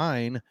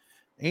fine,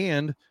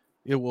 and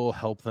it will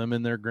help them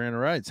in their grant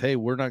of rights. Hey,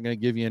 we're not going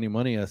to give you any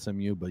money,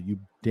 SMU, but you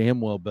damn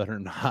well better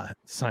not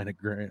sign a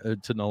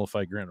grant to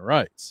nullify grant of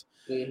rights.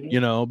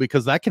 Mm-hmm.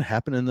 Because that can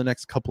happen in the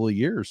next couple of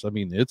years. I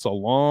mean, it's a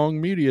long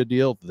media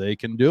deal. They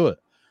can do it.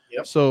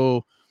 Yep.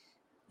 So,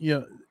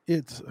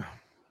 it's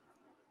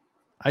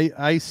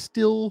I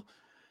still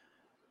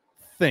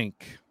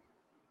think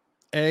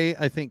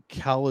I think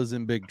Cal is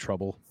in big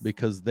trouble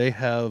because they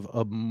have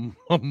a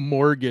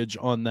mortgage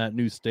on that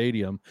new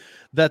stadium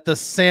that the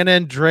San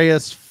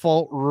Andreas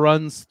fault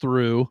runs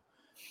through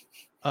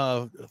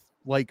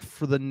like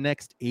for the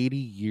next 80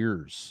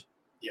 years.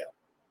 Yeah.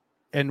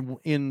 And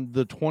in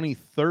the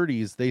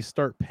 2030s, they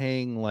start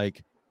paying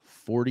like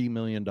 $40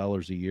 million a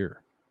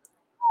year,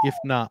 if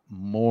not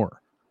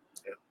more,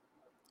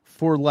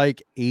 for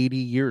like 80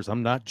 years.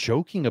 I'm not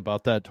joking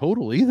about that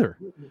total either.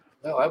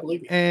 No, I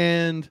believe you.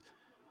 And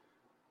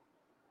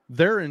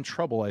they're in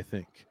trouble, I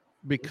think,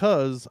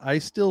 because I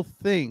still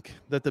think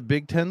that the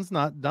Big Ten's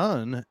not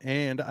done.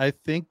 And I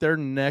think their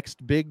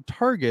next big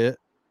target,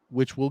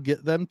 which will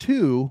get them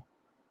to,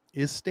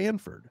 is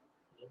Stanford.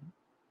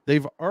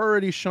 They've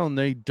already shown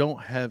they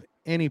don't have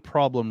any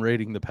problem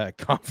rating the Pac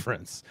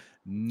conference.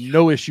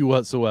 No issue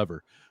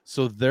whatsoever.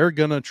 So they're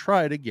going to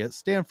try to get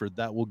Stanford.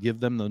 That will give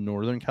them the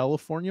Northern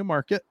California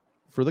market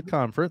for the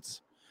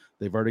conference.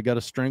 They've already got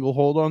a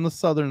stranglehold on the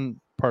southern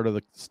part of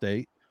the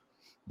state.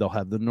 They'll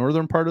have the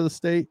northern part of the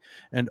state.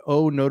 And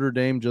Notre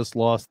Dame just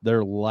lost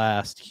their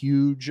last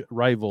huge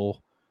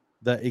rival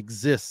that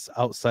exists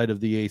outside of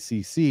the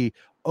ACC.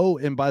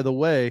 And by the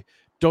way,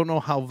 don't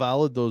know how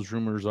valid those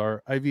rumors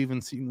are. I've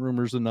even seen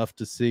rumors enough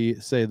to say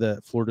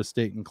that Florida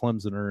State and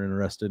Clemson are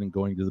interested in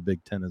going to the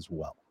Big Ten as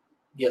well.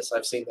 Yes,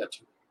 I've seen that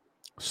too.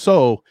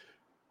 So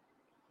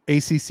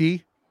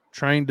ACC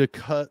trying to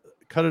cut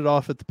it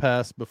off at the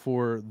pass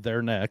before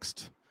they're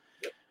next.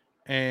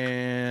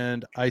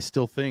 And I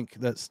still think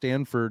that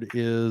Stanford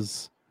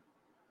is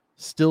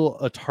still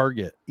a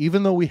target,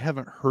 even though we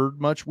haven't heard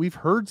much. We've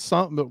heard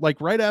some, but like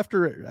right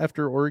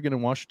after Oregon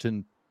and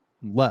Washington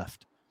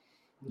left,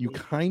 you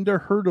kind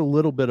of heard a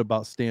little bit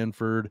about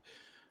Stanford.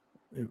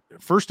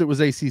 First it was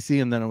ACC,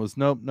 and then it was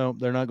nope,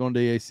 they're not going to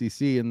the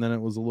ACC, and then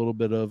it was a little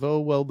bit of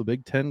the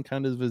Big Ten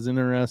kind of is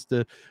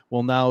interested.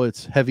 Well, now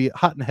it's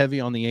hot and heavy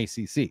on the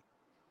ACC.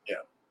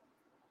 Yeah.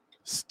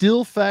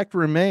 Still, fact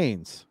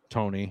remains,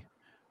 Tony.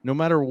 No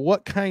matter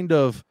what kind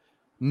of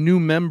new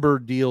member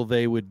deal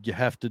they would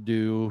have to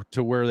do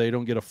to where they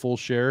don't get a full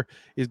share,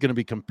 is going to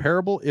be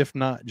comparable, if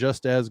not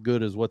just as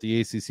good as what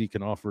the ACC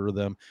can offer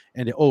them.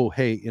 And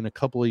in a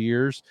couple of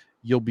years,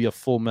 you'll be a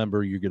full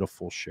member. You get a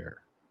full share.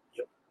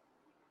 Yep.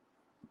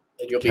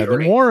 And you'll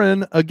Kevin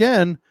Warren,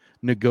 again,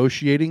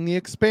 negotiating the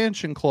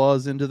expansion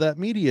clause into that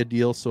media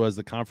deal. So as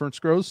the conference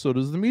grows, so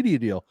does the media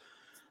deal.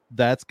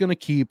 That's going to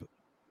keep,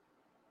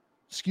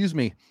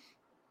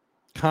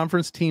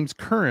 conference teams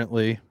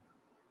currently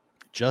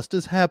just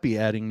as happy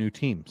adding new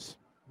teams.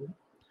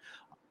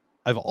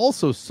 I've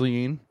also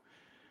seen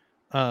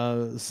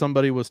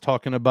somebody was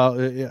talking about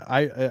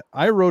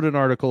I wrote an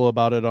article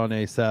about it on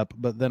ASAP,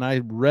 but then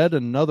I read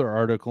another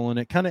article and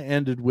it kind of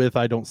ended with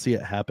I don't see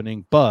it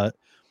happening, but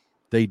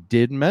they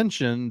did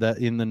mention that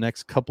in the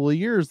next couple of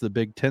years the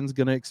Big Ten's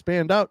going to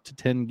expand out to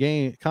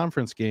 10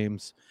 conference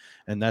games,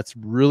 and that's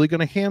really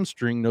going to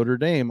hamstring Notre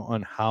Dame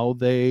on how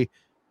they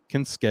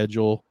can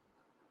schedule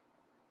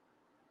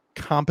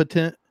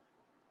competent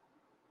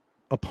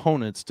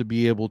opponents to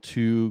be able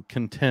to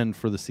contend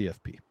for the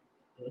CFP.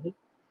 Mm-hmm.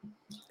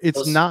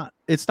 It's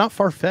not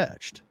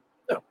far-fetched.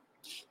 No.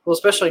 Well,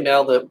 especially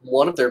now that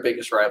one of their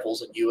biggest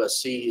rivals in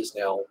USC is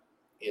now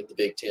in the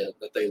Big Ten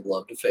that they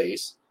love to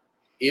face.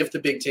 If the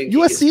Big Ten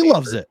USC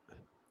loves it.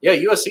 Yeah,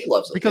 USC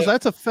loves it. Because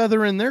that's a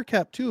feather in their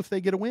cap too if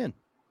they get a win.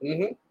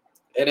 Mm-hmm.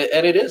 And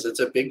it is. It's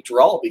a big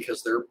draw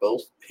because they're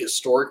both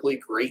historically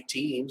great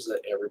teams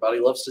that everybody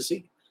loves to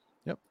see.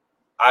 Yep.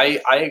 I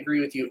agree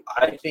with you.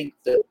 I think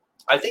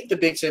the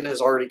Big Ten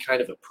has already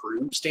kind of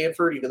approved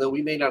Stanford, even though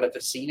we may not have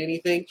seen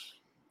anything.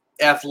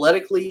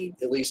 Athletically,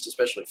 at least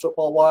especially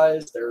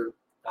football-wise, they're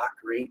not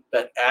great.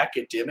 But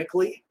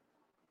academically,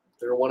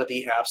 they're one of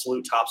the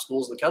absolute top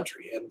schools in the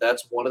country. And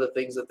that's one of the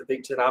things that the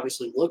Big Ten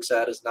obviously looks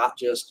at is not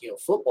just,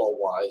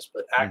 football-wise,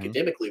 but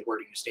academically, where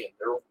do you stand?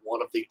 They're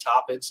one of the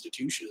top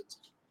institutions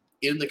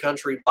in the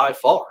country by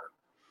far.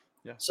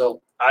 Yeah.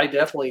 So I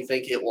definitely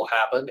think it will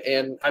happen.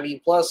 And,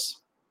 plus,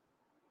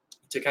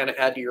 to kind of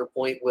add to your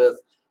point with,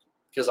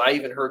 because I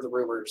even heard the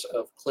rumors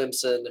of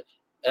Clemson,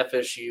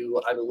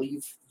 FSU, I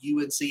believe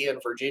UNC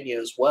and Virginia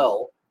as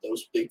well,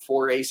 those big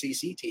four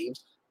ACC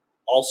teams,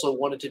 also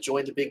wanted to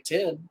join the Big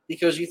Ten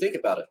because you think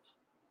about it.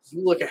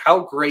 You look at how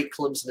great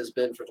Clemson has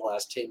been for the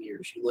last 10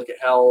 years. You look at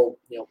how,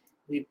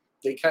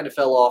 they kind of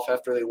fell off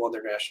after they won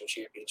their national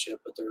championship,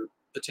 but they're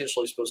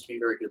potentially supposed to be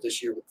very good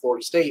this year with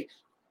Florida State.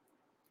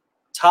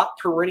 Top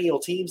perennial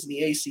teams in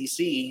the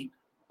ACC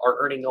are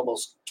earning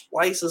almost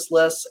twice as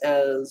less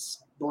as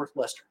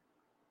Northwestern.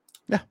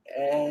 Yeah.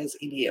 As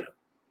Indiana.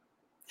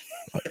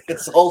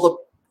 It's all the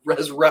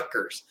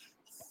Rutgers.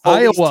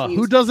 Iowa,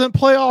 who doesn't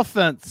play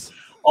offense.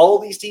 All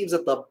these teams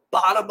at the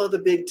bottom of the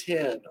Big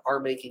Ten are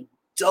making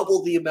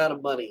double the amount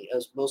of money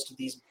as most of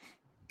these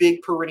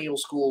big perennial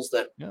schools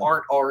that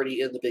aren't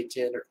already in the Big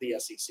Ten or the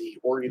SEC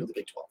or even the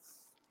Big 12.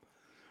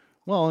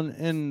 Well,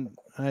 and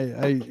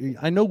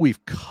I know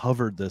we've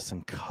covered this,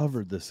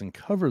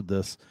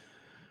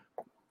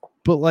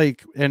 But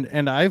like,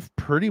 and I've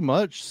pretty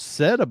much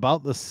said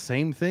about the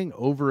same thing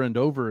over and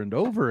over and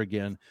over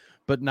again.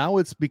 But now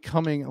it's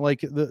becoming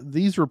like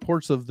these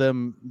reports of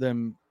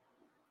them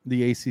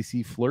the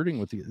ACC flirting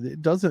with you.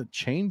 It doesn't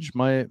change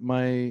my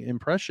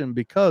impression,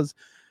 because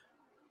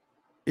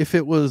if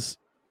it was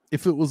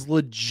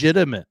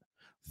legitimate,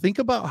 think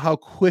about how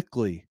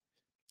quickly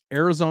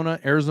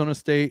Arizona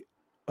State,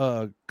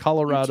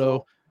 Colorado,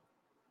 Utah.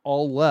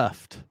 all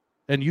left,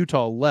 and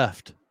Utah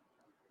left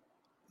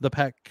the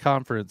Pac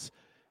conference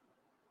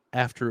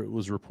after it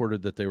was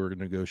reported that they were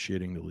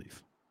negotiating to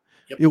leave.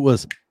 Yep. It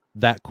was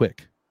that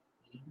quick.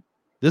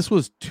 This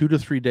was 2 to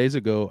 3 days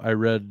ago. I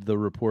read the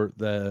report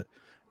that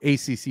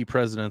ACC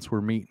presidents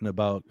were meeting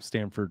about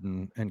Stanford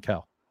and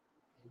Cal.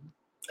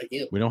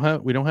 Again. We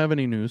don't have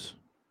any news,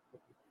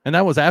 and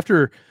that was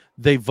after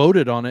they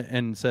voted on it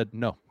and said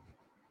no.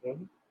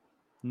 Mm-hmm.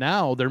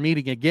 Now they're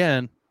meeting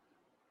again.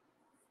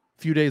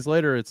 A few days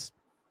later, it's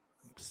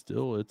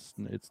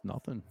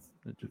nothing.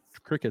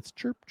 Crickets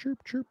chirp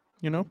chirp chirp.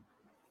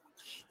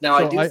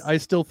 Now so I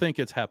still think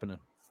it's happening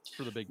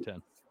for the Big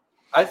Ten.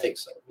 I think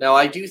so. Now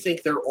I do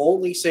think their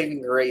only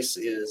saving grace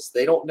is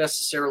they don't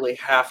necessarily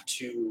have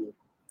to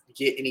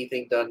get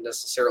anything done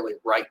necessarily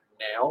right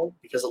now,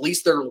 because at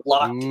least they're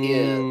locked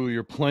in.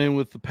 You're playing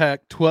with the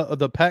Pac-12,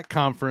 the Pac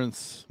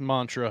conference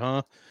mantra,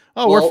 huh?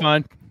 Oh, we're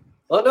fine.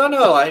 Well,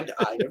 no, I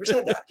never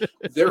said that.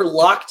 They're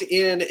locked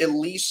in at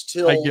least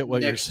till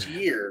next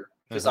year,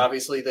 because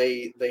obviously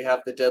they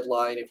have the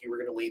deadline. If you were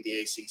going to lead the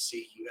ACC,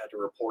 you had to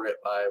report it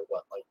by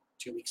like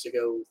 2 weeks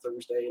ago,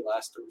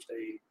 last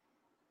Thursday.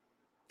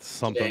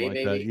 Something today, like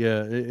maybe?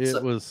 that.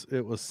 Yeah,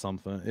 it was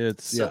something.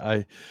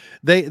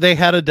 They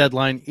had a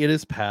deadline. It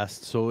is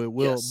passed, so it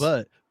will.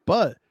 Yes.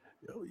 But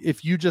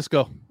if you just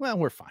go, well,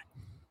 we're fine.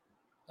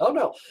 Oh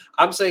no,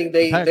 I'm saying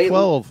they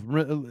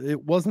Pac-12.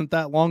 It wasn't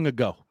that long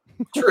ago.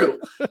 True.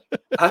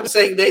 I'm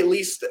saying they at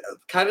least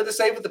kind of the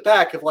same with the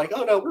Pac of like,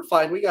 oh no, we're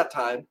fine. We got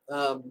time.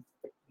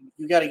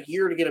 You got a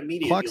year to get a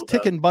media clock's deal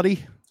ticking, done.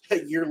 Buddy.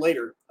 A year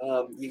later,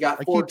 you got.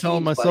 I keep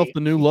telling myself the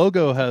new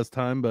logo has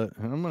time, but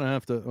I'm gonna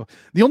have to.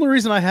 The only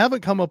reason I haven't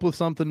come up with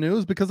something new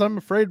is because I'm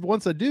afraid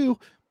once I do,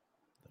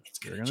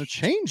 they're gonna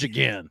change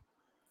again.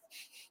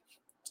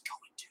 It's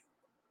going to.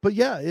 But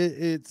yeah,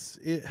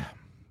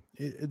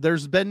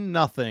 there's been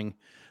nothing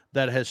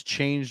that has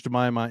changed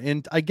my mind,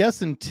 and I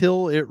guess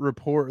until the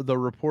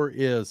report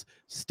is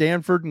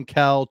Stanford and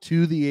Cal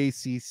to the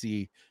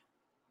ACC,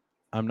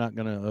 I'm not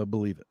gonna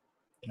believe it,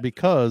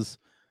 because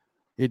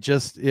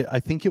I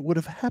think it would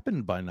have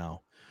happened by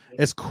now,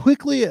 as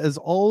quickly as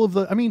all of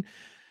the. I mean,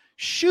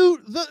 shoot,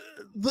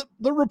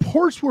 the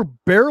reports were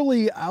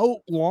barely out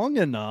long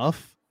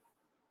enough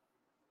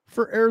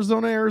for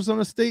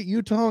Arizona State,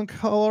 Utah, and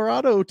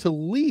Colorado to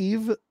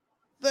leave,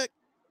 that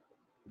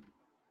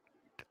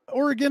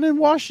Oregon and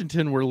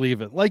Washington were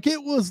leaving. Like,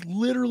 it was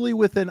literally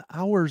within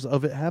hours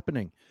of it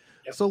happening.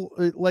 Yep. So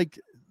like,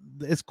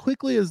 as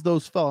quickly as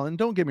those fell, and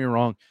don't get me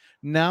wrong,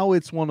 now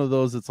it's one of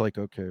those, it's like,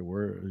 okay,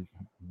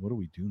 what do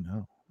we do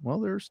now? Well,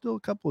 there's still a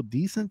couple of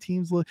decent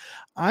teams.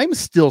 I'm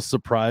still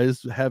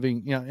surprised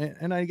having,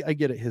 and I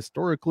get it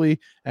historically,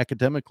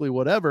 academically,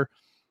 whatever.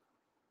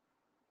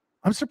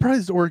 I'm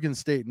surprised Oregon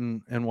State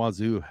and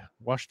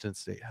Washington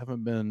State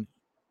haven't been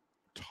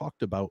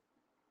talked about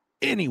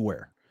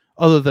anywhere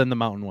other than the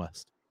Mountain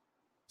West.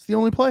 It's the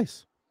only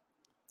place.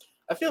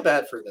 I feel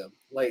bad for them.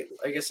 Like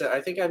I said,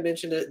 I think I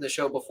mentioned it in the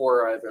show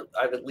before.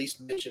 I've at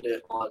least mentioned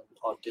it on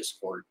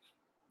Discord.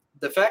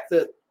 The fact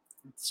that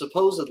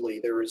supposedly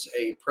there was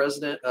a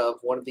president of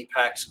one of the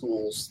Pac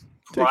schools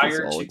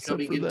prior to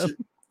coming into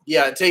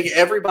take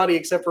everybody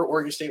except for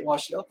Oregon State,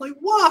 Washington. I'm like,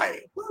 why?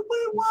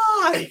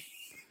 Why?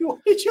 What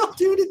did y'all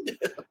do to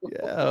them?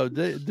 Yeah,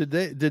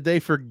 did they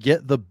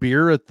forget the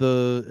beer at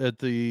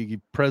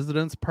the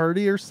president's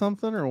party or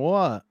something, or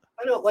what?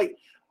 I don't like.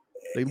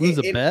 They lose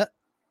a bet.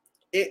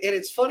 And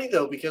it's funny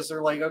though, because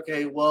they're like,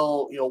 okay,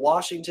 well,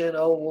 Washington,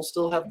 we'll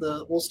still have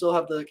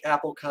the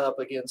Apple Cup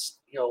against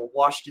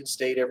Washington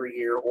State every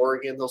year.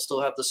 Oregon, they'll still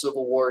have the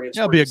Civil War against.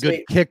 That'll be a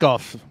good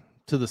kickoff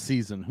to the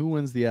season. Who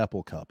wins the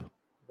Apple Cup?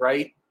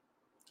 Right.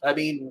 I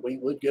mean, we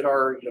would get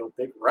our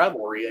big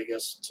rivalry, I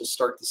guess, to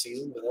start the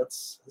season, but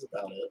that's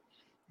about it.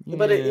 Yeah.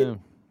 But it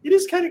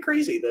is kind of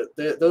crazy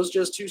that those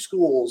just two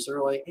schools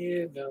are like,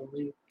 they'll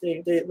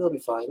be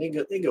fine. They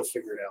can go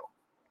figure it out.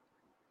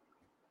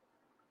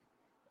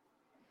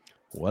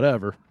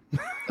 Whatever.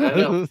 I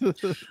know.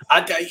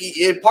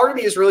 Part of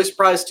me is really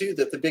surprised too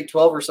that the Big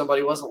 12 or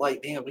somebody wasn't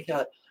like, damn, we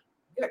got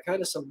kind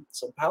of some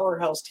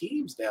powerhouse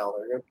teams now.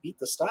 They're going to beat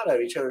the snot out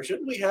of each other.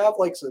 Shouldn't we have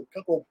like a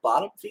couple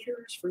bottom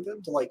feeders for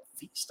them to like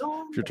feast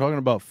on? If you're talking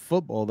about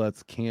football,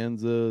 that's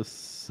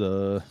Kansas.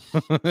 Yeah.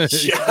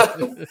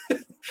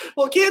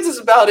 Well, Kansas is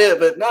about it,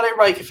 but not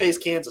everybody can face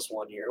Kansas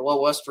one year.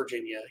 Well, West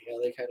Virginia,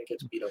 they kind of get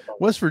to beat up on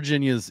West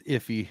Virginia's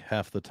iffy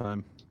half the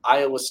time.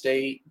 Iowa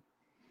State.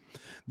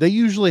 They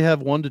usually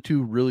have 1 to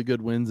 2 really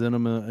good wins in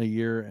them a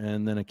year,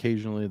 and then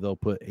occasionally they'll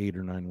put 8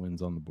 or 9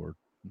 wins on the board.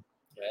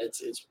 Yeah,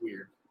 it's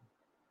weird.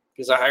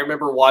 Because I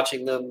remember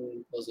watching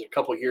them, was it a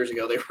couple years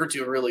ago? They were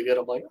doing really good.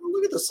 I'm like, oh,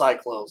 look at the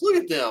Cyclones. Look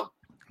at them.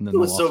 And then It they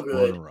was so lost 4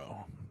 in good. a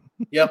row.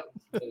 Yep.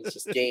 It's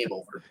just game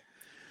over.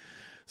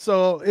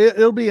 So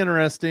it'll be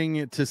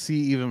interesting to see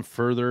even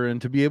further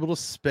and to be able to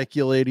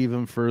speculate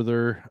even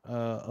further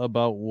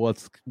about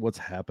what's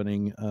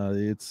happening.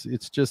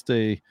 It's just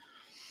a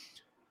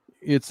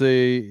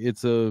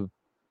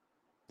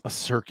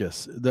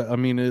circus. I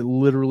mean, it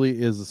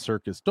literally is a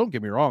circus. Don't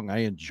get me wrong, I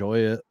enjoy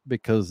it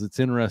because it's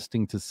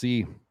interesting to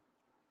see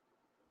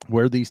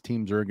where these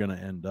teams are going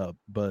to end up,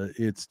 but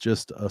it's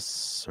just a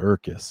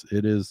circus.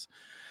 It is.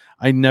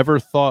 I never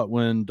thought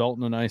when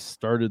Dalton and I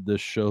started this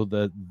show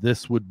that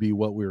this would be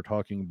what we were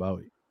talking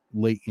about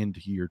late into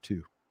year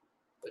 2.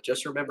 But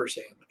just remember,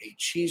 Sam, a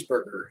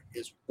cheeseburger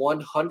is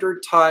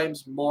 100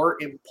 times more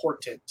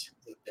important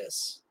than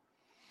this.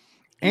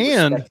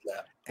 And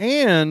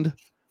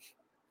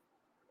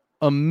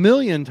a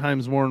million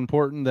times more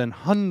important than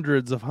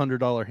hundreds of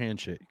 $100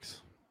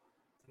 handshakes.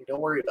 Don't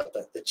worry about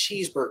that. The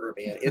cheeseburger,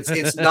 man.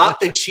 It's not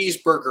the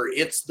cheeseburger.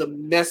 It's the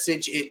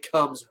message it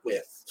comes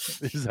with.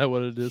 Is that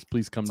what it is?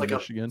 Please come to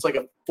Michigan. It's like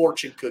a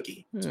fortune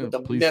cookie. It's what the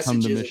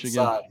message is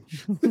inside.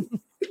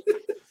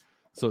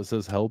 So it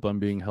says, "Help! I'm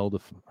being held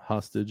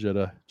hostage at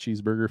a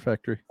cheeseburger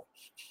factory."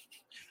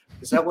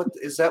 Is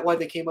that why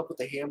they came up with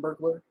the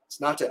Hamburglar? It's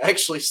not to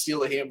actually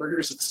steal the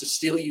hamburgers; it's to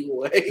steal you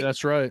away.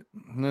 That's right.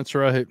 That's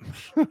right.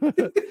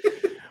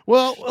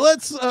 Well,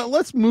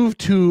 let's move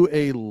to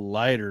a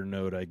lighter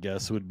note, I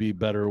guess would be a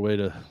better way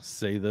to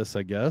say this,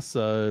 I guess.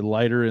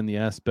 Lighter in the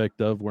aspect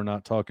of we're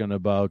not talking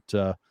about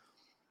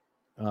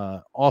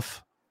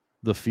off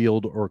the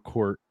field or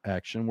court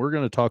action. We're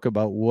going to talk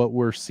about what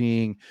we're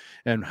seeing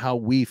and how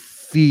we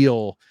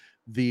feel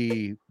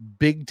the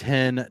Big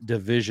Ten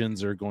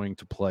divisions are going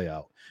to play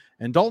out.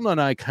 And Dalton and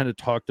I kind of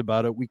talked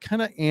about it. We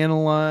kind of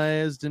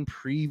analyzed and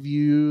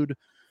previewed.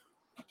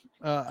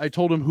 I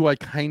told him who I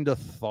kind of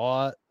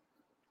thought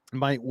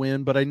might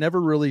win, but I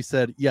never really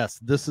said, yes,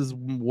 this is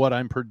what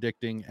I'm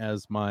predicting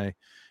as my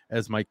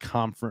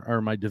conference or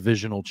my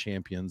divisional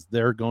champions.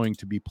 They're going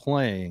to be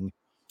playing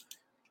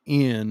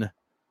in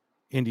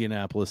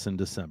Indianapolis in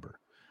December.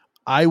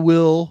 I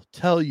will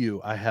tell you,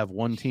 I have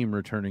one team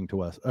returning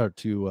to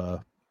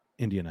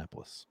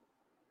Indianapolis.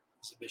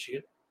 Is it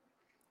Michigan?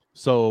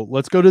 So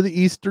let's go to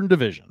the Eastern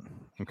Division.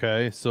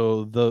 Okay,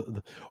 so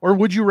or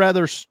would you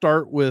rather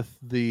start with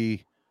the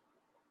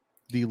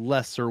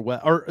lesser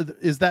West, or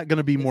is that going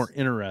to be more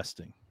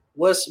interesting?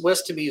 West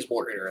to me is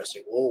more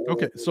interesting.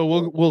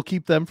 We'll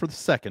keep them for the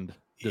second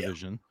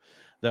division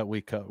that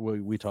we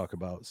talk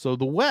about. So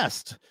the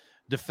West,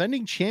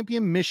 defending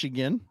champion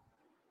Michigan,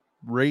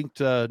 ranked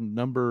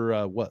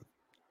number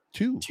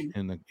 2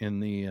 in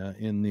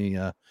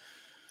the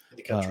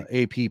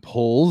AP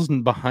polls,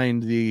 and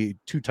behind the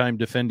 2-time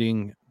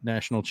defending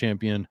national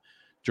champion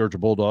Georgia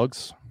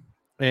Bulldogs.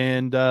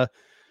 And a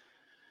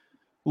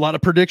lot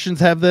of predictions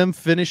have them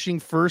finishing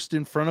first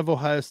in front of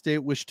Ohio State,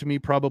 which to me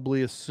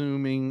probably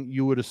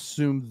you would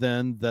assume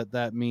then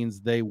that means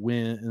they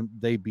win,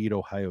 they beat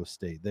Ohio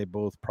State. They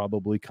both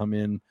probably come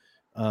in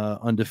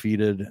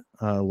undefeated,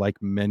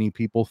 like many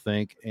people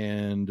think,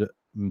 and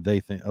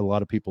a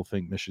lot of people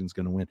think Michigan's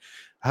going to win.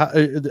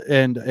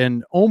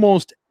 And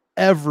almost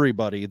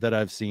everybody that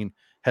I've seen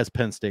has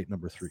Penn State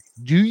number 3.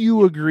 Do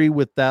you agree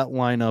with that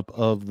lineup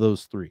of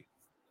those 3?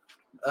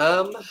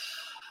 I'll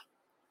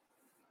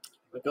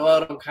go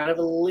out on kind of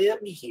a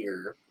limb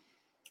here.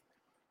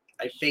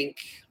 I think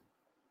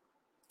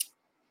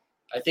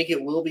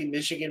it will be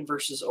Michigan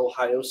versus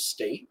Ohio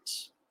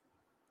State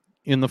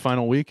in the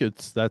final week.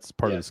 That's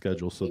part of the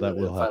schedule, so that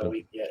will happen.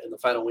 In the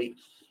final week,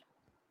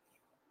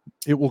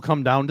 it will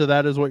come down to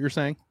that, is what you're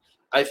saying?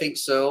 I think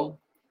so.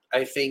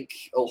 I think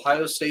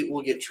Ohio State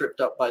will get tripped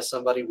up by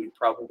somebody we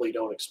probably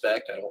don't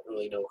expect. I don't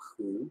really know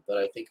who, but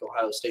I think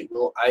Ohio State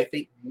will. I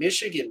think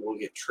Michigan will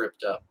get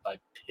tripped up by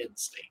Penn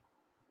State.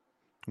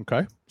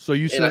 Okay, so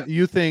you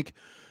think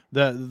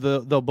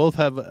that they'll both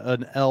have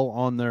an L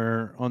on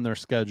their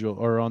schedule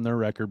or on their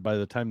record by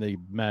the time they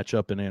match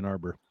up in Ann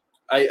Arbor?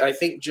 I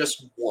think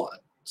just one.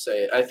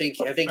 I think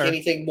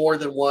anything more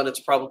than one, it's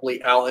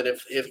probably out. And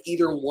if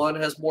either one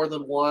has more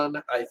than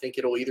one, I think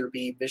it'll either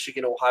be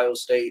Michigan, Ohio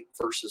State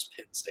versus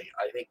Penn State.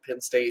 I think Penn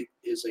State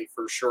is a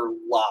for sure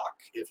lock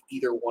if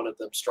either one of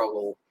them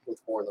struggle with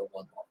more than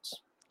one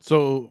loss.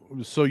 So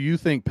you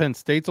think Penn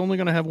State's only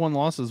going to have one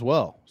loss as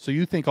well? So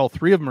you think all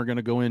 3 of them are going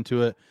to go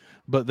into it,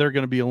 but they're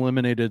going to be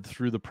eliminated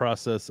through the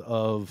process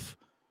of,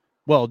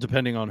 well,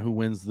 depending on who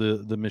wins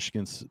the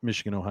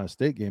Michigan-Ohio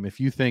State game. If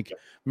you think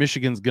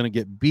Michigan's going to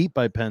get beat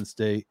by Penn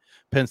State's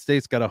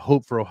got to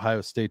hope for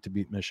Ohio State to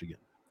beat Michigan.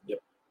 Yep.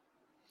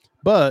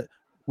 But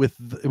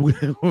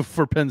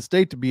for Penn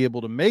State to be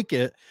able to make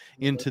it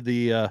into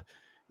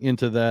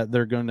that,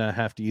 they're going to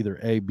have to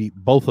either beat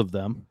both of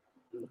them,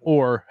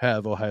 or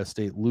have Ohio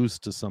State lose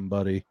to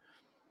somebody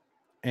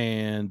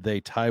and they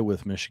tie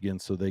with Michigan,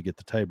 so they get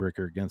the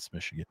tiebreaker against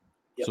Michigan.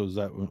 Yep. So is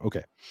that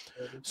okay?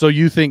 So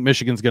you think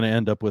Michigan's going to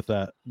end up with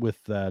that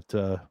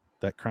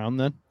crown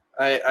then?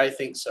 I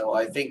think so.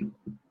 I think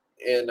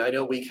and I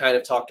know we kind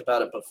of talked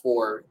about it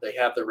before. They're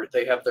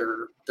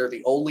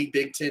the only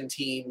Big Ten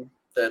team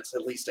that's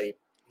at least a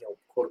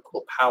quote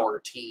unquote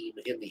power team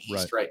in the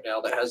East right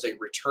now that has a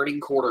returning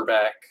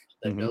quarterback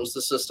that knows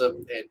the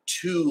system, and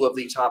two of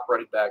the top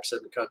running backs in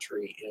the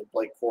country in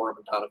Blake Corum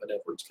and Donovan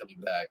Edwards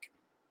coming back,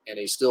 and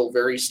a still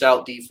very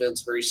stout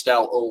defense, very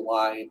stout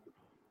O-line.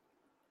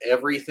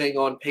 Everything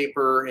on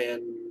paper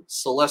and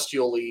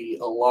celestially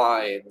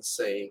aligned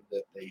saying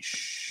that they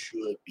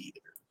should be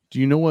there.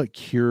 Do you know what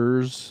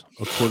cures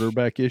a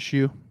quarterback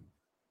issue?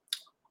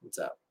 What's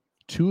that?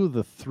 2 of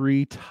the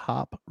 3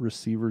 top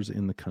receivers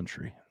in the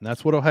country. And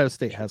that's what Ohio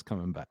State has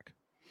coming back.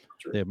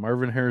 True. They have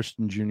Marvin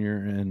Harrison Jr.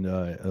 and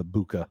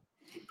Buka.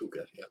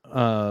 Buka,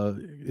 yeah.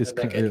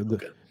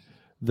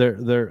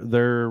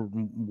 They're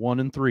 1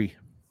 and 3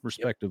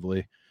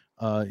 respectively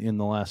in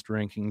the last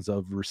rankings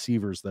of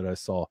receivers that I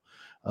saw.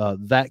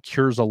 That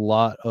cures a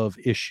lot of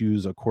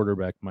issues a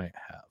quarterback might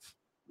have.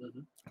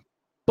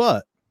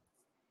 But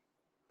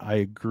I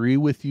agree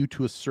with you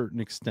to a certain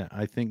extent.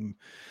 I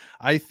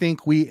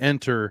think we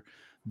enter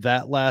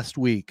that last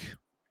week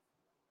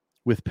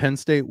with Penn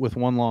State with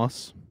 1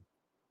 loss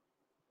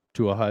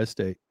to Ohio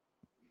State.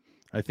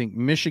 I think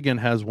Michigan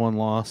has 1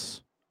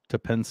 loss to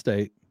Penn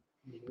State.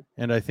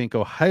 And I think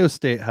Ohio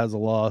State has a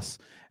loss,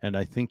 and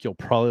I think you'll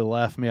probably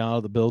laugh me out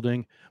of the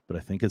building, but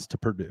I think it's to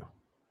Purdue.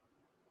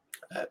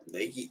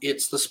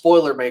 It's the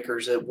spoiler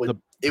makers. It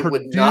would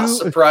not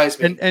surprise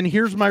me. And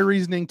here's my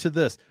reasoning to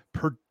this.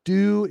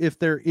 Purdue, if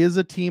there is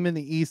a team in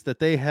the East that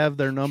they have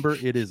their number,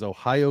 it is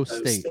Ohio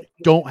State.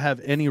 Don't have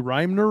any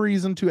rhyme nor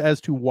reason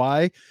as to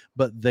why,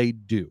 but they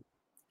do.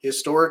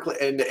 Historically,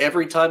 and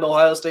every time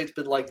Ohio State's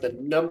been like the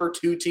number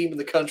 2 team in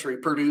the country,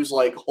 Purdue's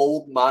like,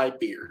 hold my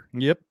beer.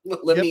 Yep.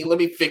 Let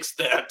me fix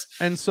that.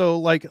 And so,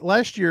 like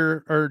last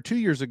year or 2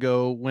 years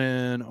ago,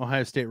 when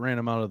Ohio State ran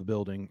them out of the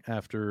building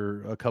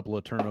after a couple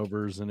of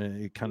turnovers and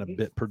it kind of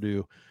bit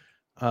Purdue,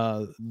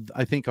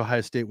 I think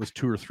Ohio State was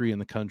 2 or 3 in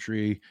the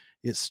country.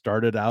 It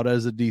started out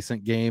as a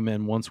decent game,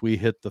 and once we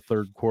hit the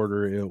third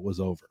quarter, it was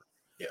over.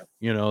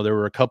 Yeah. There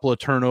were a couple of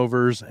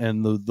turnovers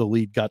and the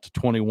lead got to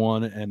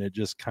 21 and it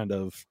just kind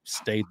of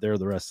stayed there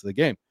the rest of the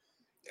game.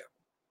 Yeah.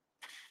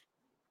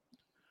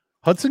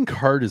 Hudson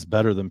Card is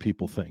better than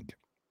people think.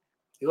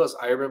 He was.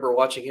 I remember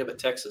watching him at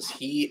Texas.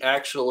 He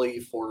actually,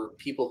 for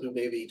people who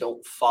maybe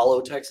don't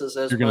follow Texas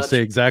as much. You're going to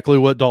say exactly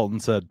what Dalton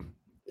said.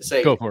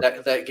 Go for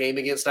it. That game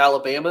against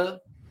Alabama,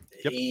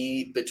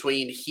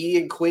 between he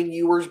and Quinn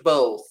Ewers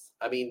both,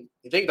 I mean,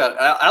 you think about it,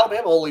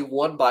 Alabama only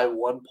won by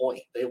 1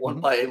 point. They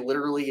won by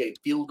literally a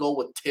field goal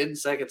with 10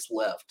 seconds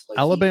left. Like,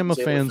 Alabama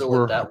fans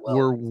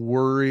were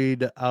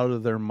worried out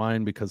of their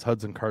mind because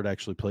Hudson Card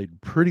actually played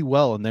pretty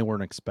well, and they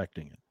weren't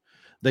expecting it.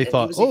 They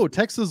thought,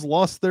 Texas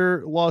lost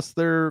their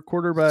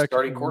quarterback.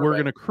 We're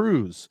going to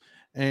cruise.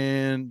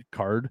 And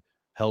Card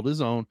held his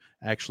own,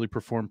 actually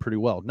performed pretty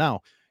well.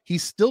 Now, he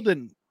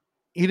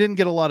didn't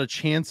get a lot of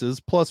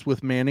chances. Plus,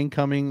 with Manning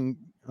coming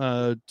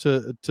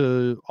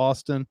to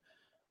Austin,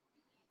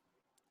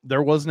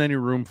 there wasn't any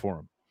room for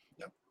him.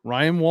 Yep.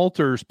 Ryan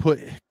Walters put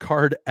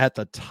Card at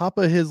the top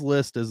of his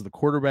list as the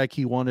quarterback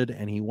he wanted,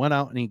 and he went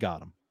out and he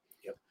got him.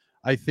 Yep.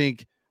 I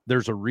think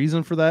there's a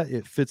reason for that.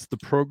 It fits the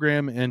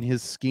program and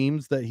his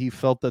schemes that he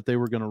felt that they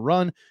were going to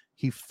run.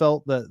 He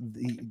felt that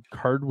the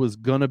Card was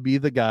going to be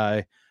the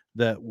guy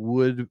that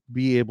would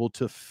be able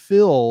to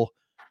fill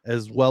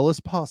as well as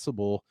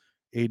possible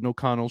Aiden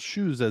O'Connell's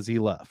shoes as he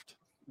left.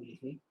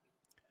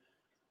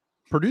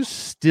 Purdue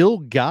still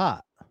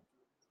got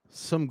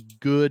some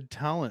good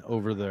talent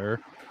over there.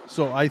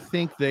 So I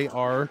think they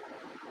are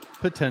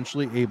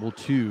potentially able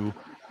to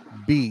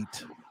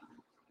beat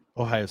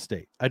Ohio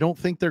State. I don't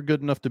think they're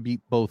good enough to beat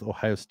both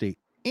Ohio State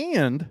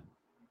and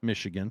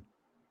Michigan.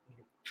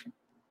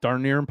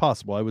 Darn near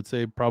impossible. I would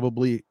say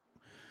probably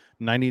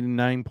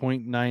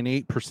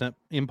 99.98%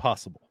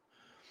 impossible.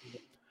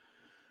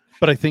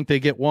 But I think they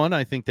get one.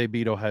 I think they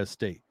beat Ohio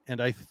State. And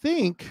I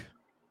think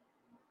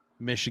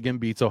Michigan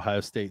beats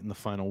Ohio State in the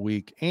final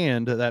week.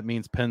 And that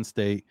means Penn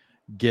State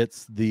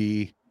gets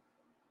the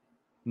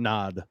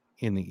nod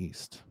in the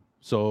East.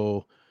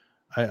 So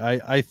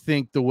I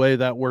think the way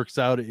that works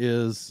out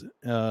is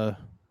I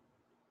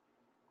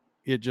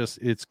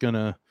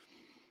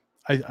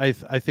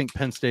think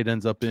Penn State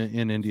ends up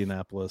in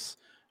Indianapolis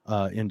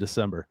in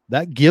December.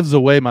 That gives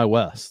away my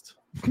West.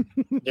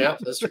 Yeah,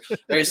 that's true.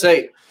 There you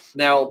say.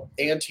 Now,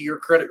 and to your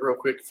credit, real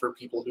quick, for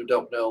people who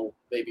don't know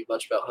maybe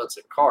much about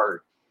Hudson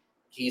Card,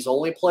 he's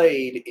only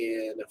played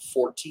in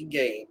 14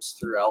 games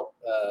throughout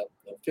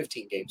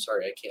 15 games.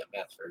 Sorry, I can't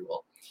math very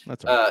well.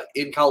 That's right.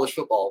 In college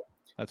football.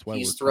 That's why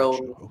he's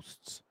thrown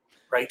hosts.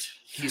 Right.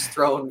 He's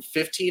thrown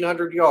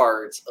 1,500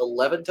 yards,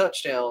 11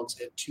 touchdowns,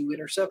 and 2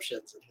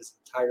 interceptions in his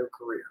entire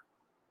career.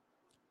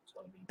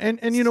 So,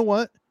 and you know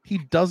what? He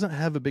doesn't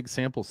have a big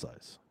sample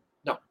size.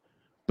 No.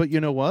 But you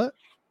know what?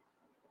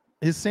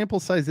 His sample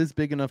size is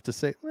big enough to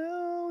say,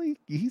 well,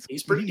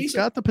 he's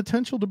got the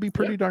potential to be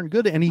pretty darn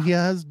good, and he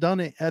has done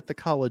it at the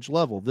college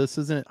level. This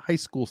isn't high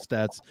school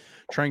stats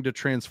trying to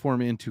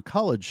transform into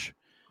college,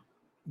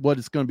 what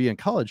it's going to be in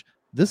college.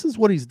 This is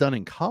what he's done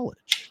in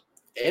college.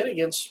 And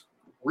against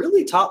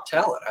really top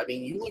talent. I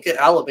mean, you look at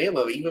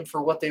Alabama, even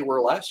for what they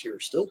were last year,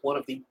 still one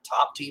of the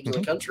top teams in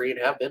the country and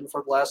have been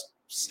for the last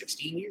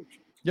 16 years.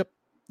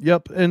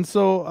 Yep. And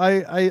so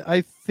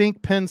I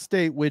think Penn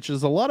State, which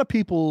is a lot of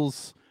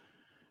people's,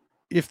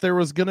 if there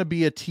was going to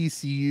be a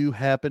TCU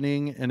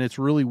happening, and it's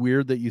really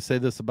weird that you say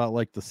this about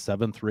like the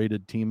 7th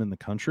rated team in the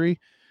country,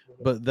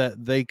 but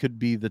that they could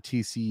be the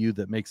TCU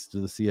that makes it to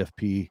the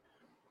CFP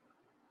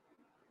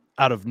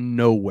out of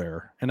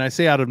nowhere. And I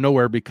say out of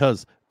nowhere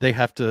because they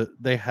have to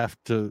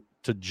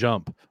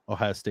jump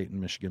Ohio State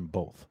and Michigan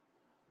both.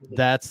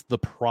 That's the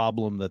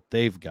problem that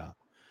they've got.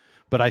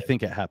 But I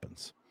think it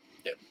happens.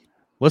 Yeah.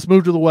 Let's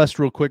move to the West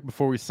real quick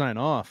before we sign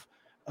off.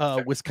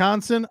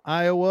 Wisconsin,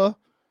 Iowa,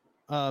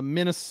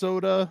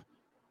 Minnesota,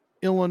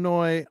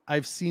 Illinois.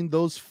 I've seen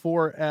those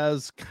 4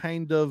 as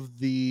kind of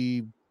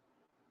the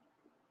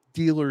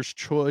dealer's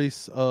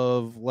choice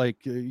of,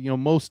 like,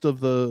 most of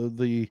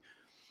the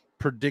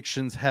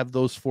predictions have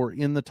those 4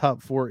 in the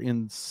top 4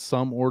 in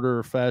some order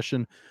or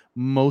fashion.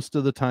 Most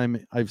of the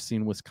time I've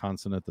seen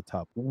Wisconsin at the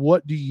top.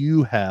 What do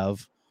you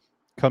have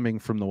coming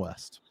from the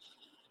West?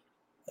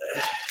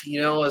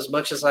 As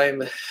much as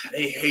I'm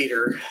a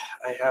hater,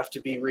 I have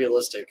to be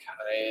realistic.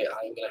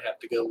 I'm going to have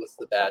to go with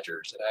the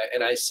Badgers.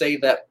 And I say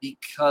that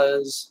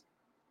because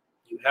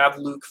you have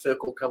Luke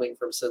Fickell coming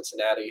from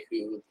Cincinnati,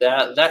 who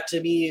that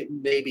to me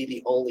may be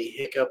the only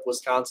hiccup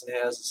Wisconsin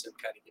has, is him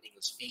kind of getting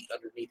his feet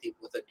underneath him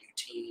with a new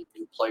team,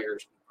 new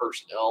players, new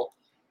personnel.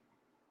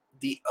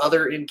 The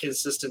other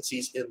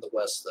inconsistencies in the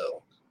West,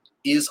 though,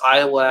 is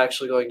Iowa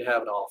actually going to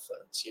have an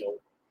offense?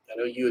 I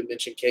know you had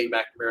mentioned Cade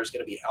McNamara is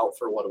going to be out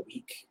for a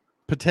week?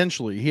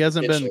 Potentially. He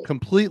hasn't been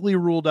completely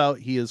ruled out.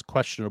 He is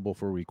questionable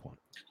for week 1.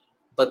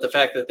 But the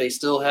fact that they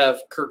still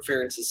have Kirk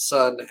Ferentz's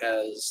son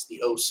as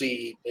the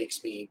OC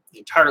makes me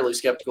entirely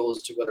skeptical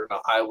as to whether or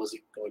not Iowa's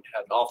even going to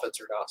have an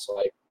offense or not.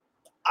 So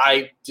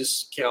I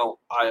discount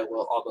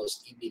Iowa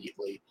almost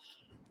immediately.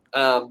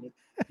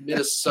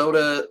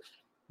 Minnesota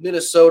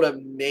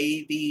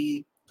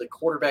maybe the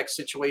quarterback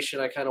situation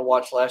I kind of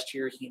watched last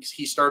year.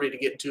 He started to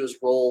get into his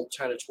role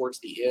kind of towards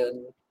the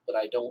end, but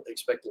I don't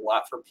expect a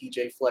lot from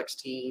PJ Fleck's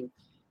team.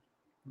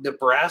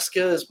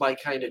 Nebraska is my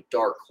kind of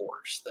dark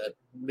horse that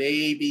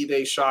maybe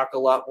they shock a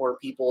lot more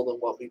people than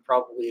what we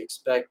probably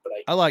expect. But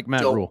I like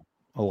Matt Rule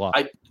a lot.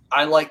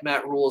 I like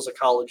Matt Rule as a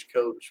college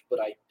coach, but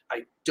I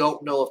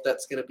don't know if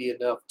that's going to be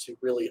enough to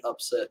really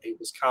upset a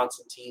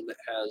Wisconsin team that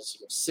has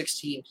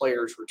 16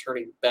 players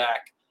returning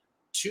back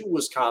to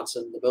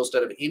Wisconsin, the most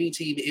out of any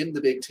team in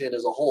the Big Ten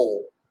as a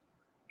whole.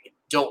 I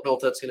don't know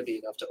if that's going to be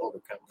enough to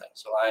overcome that.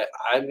 So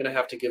I'm going to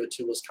have to give it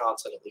to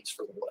Wisconsin, at least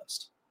for the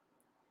West.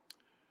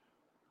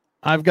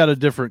 I've got a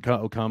different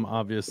outcome.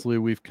 Obviously,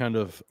 we've kind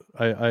of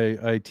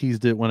I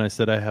teased it when I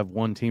said I have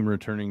one team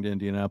returning to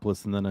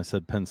Indianapolis, and then I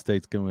said Penn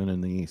State's going in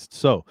the East.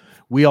 So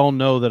we all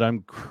know that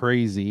I'm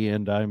crazy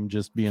and I'm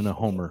just being a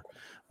homer,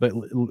 but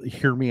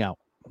hear me out.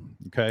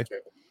 Okay.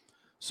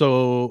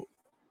 So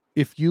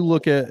if you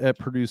look at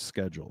Purdue's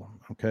schedule,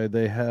 okay,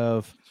 they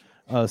have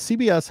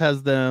CBS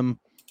has them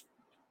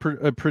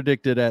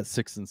predicted at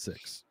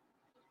 6-6.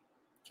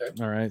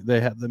 Okay. All right. They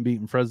have them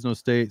beating Fresno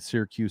State,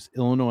 Syracuse,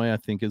 Illinois, I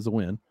think is a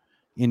win.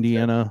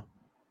 Indiana,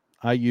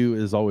 IU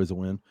is always a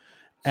win.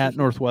 At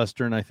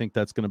Northwestern, I think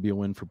that's going to be a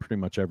win for pretty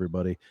much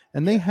everybody.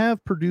 And they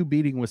have Purdue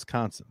beating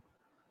Wisconsin.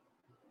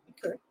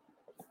 Okay.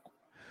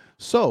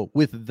 So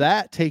with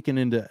that taken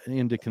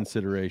into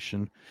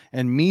consideration,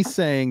 and me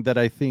saying that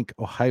I think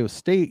Ohio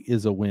State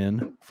is a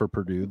win for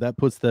Purdue, that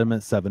puts them at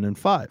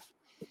 7-5.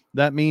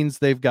 That means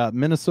they've got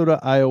Minnesota,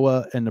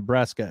 Iowa, and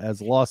Nebraska as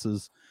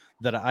losses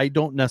that I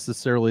don't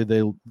necessarily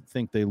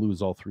think they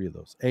lose all 3 of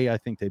those. I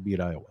think they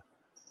beat Iowa.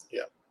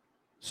 Yeah.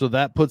 So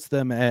that puts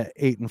them at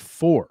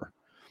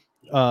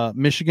 8-4.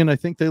 Michigan, I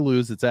think they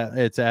lose. It's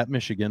at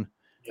Michigan.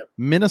 Yep.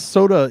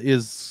 Minnesota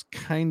is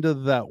kind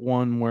of that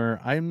one where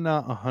I'm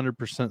not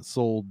 100%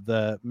 sold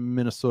that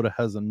Minnesota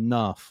has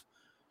enough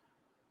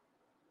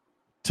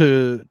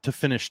to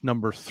finish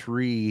number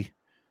 3,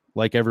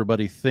 like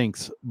everybody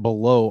thinks,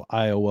 below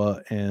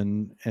Iowa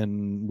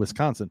and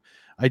Wisconsin.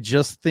 I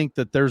just think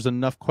that there's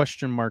enough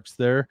question marks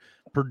there.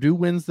 Purdue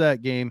wins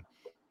that game.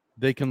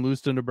 They can lose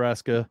to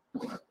Nebraska,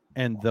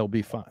 and they'll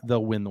be fine.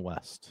 They'll win the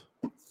West.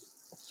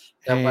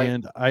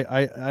 And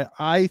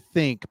I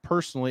think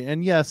personally,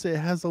 and yes, it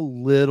has a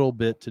little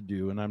bit to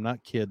do, and I'm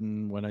not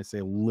kidding when I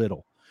say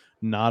little,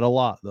 not a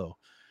lot though.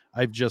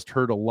 I've just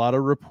heard a lot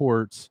of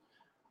reports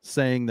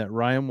saying that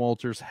Ryan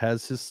Walters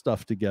has his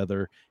stuff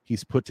together.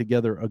 He's put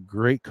together a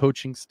great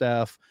coaching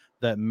staff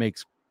that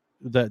makes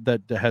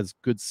that has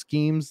good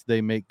schemes.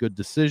 They make good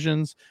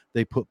decisions.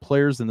 They put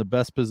players in the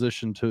best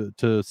position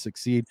to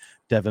succeed.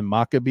 Devin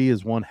Mockabee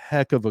is one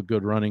heck of a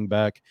good running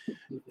back,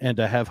 and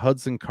to have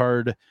Hudson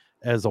Card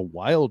as a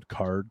wild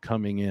card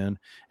coming in,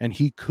 and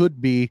he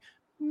could be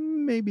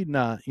maybe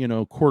not,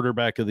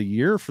 quarterback of the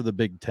year for the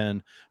Big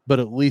Ten, but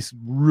at least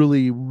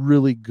really,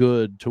 really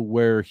good to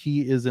where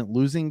he isn't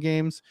losing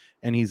games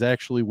and he's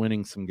actually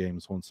winning some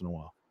games once in a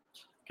while.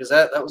 Because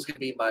that was going to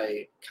be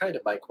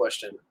my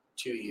question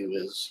to you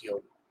is,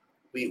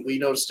 we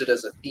noticed it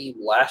as a theme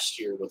last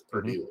year with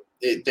Purdue.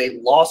 They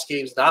lost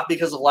games not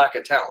because of lack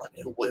of talent.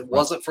 It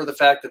wasn't for the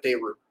fact that they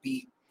were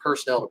beat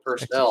personnel to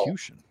personnel.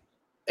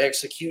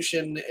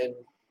 Execution and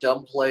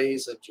dumb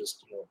plays and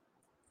just,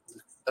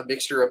 a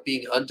mixture of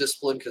being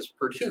undisciplined, because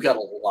Purdue got a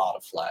lot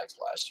of flags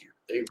last year.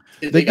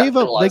 They gave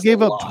up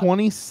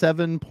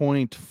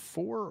 27.4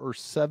 or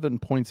 7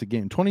 points a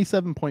game,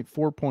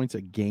 27.4 points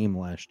a game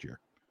last year.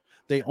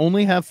 They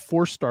only have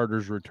 4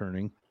 starters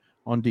returning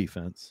on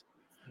defense.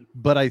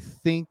 But I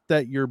think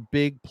that your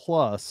big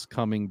plus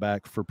coming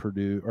for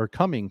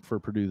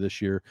Purdue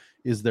this year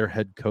is their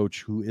head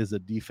coach, who is a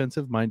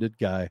defensive-minded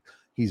guy.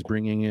 He's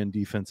bringing in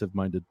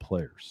defensive-minded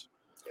players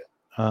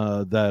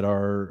that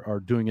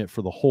are doing it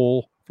for the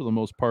whole, for the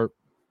most part,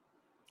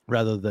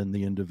 rather than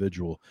the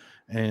individual.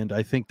 And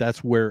I think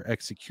that's where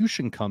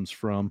execution comes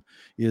from,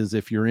 is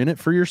if you're in it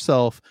for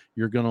yourself,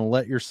 you're going to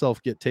let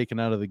yourself get taken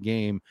out of the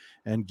game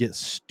and get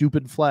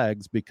stupid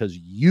flags because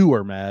you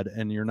are mad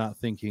and you're not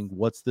thinking,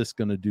 what's this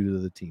going to do to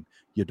the team?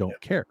 You don't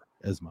care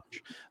as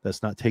much.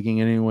 That's not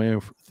taking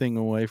anything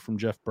away from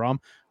Jeff Brom.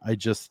 I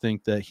just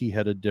think that he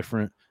had a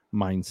different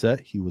mindset.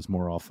 He was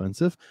more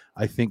offensive.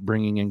 I think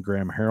bringing in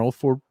Graham Harrell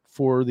for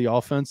the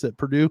offense at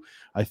Purdue,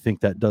 I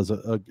think that does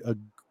a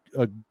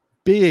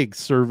big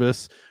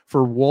service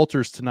for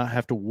Walters to not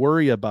have to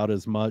worry about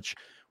as much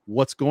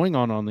what's going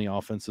on the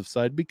offensive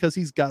side, because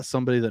he's got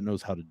somebody that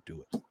knows how to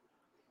do it.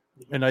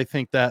 And I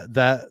think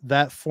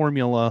that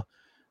formula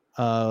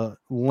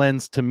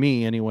lends, to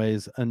me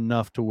anyways,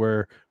 enough to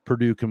where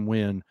Purdue can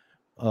win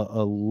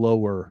a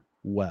lower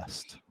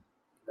West.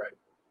 Right.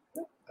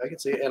 I can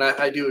see it. And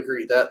I do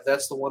agree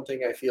that's the one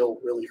thing I feel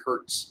really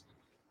hurts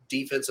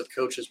defensive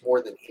coaches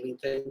more than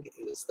anything,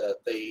 is that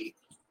they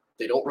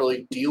don't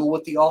really deal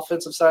with the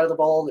offensive side of the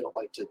ball. They don't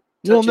like to touch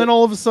and then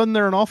all of a sudden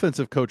they're an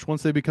offensive coach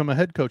once they become a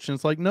head coach, and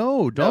it's like,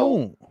 no.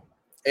 Play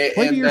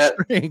to your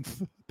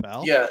strength,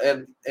 pal. Yeah,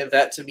 and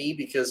that to me,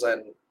 because I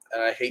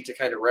hate to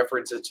kind of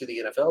reference it to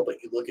the NFL,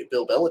 but you look at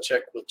Bill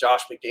Belichick with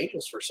Josh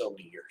McDaniels for so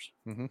many years.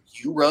 Mm-hmm.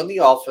 You run the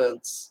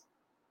offense,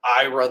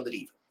 I run the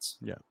defense.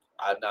 Yeah.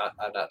 I'm not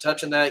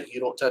touching that.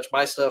 You don't touch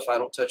my stuff, I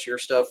don't touch your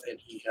stuff, and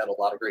he had a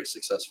lot of great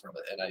success from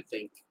it. And I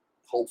think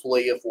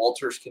hopefully if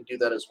Walters can do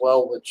that as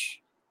well,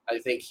 which I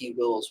think he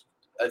will as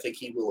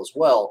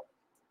well,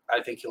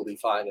 I think he'll be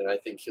fine, and I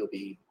think he'll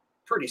be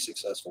pretty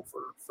successful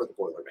for the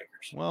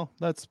Boilermakers. Well,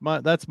 that's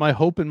my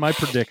hope and my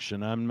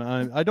prediction.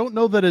 I don't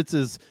know that it's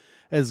as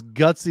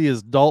gutsy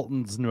as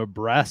Dalton's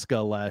Nebraska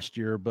last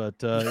year, but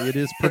it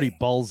is pretty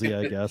ballsy,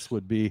 I guess,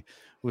 would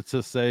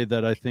to say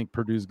that I think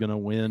Purdue's going to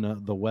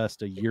win the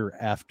West a year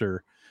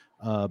after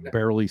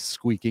barely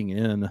squeaking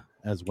in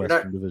as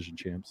Western Division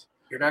champs.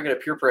 You're not going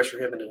to peer pressure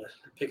him into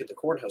pick at the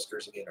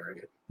Cornhuskers again, are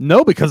you?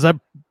 No, because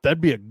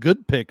that'd be a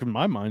good pick in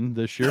my mind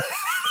this year.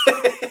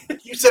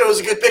 You said it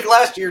was a good pick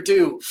last year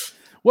too.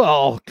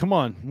 Well, come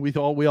on, we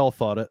all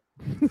thought it.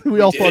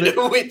 we all thought it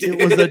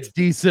was a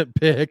decent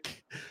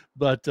pick.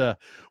 But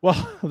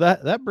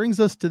that brings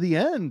us to the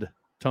end,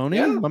 Tony.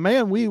 Yeah. My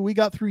man, we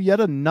got through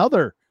yet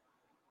another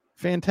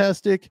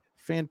fantastic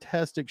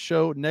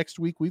show. Next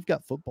week we've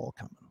got football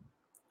coming.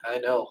 I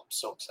know. I'm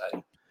so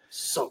excited.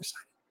 So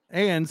excited.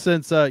 And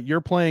since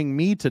you're playing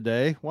me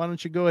today, why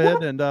don't you go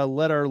ahead and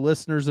let our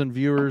listeners and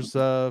viewers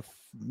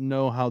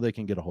know how they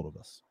can get a hold of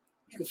us?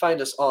 You can find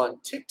us on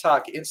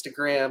TikTok,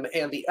 Instagram,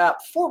 and the app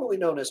formerly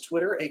known as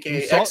Twitter,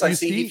 aka X. I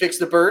see he fixed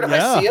the bird.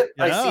 Yeah, I see it.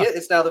 Yeah. I see it.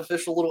 It's now the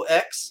official little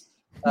X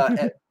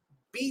at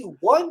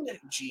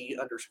B1G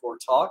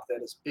 _talk.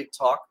 That is big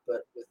talk,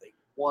 but with a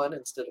 1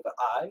 instead of an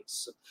I.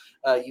 So,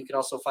 you can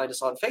also find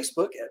us on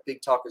Facebook at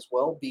Big Talk as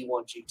well,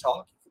 B1G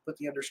Talk. You can put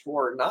the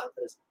underscore or not.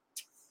 That is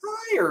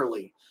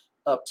entirely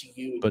up to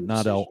you. But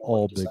not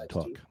all big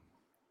talk.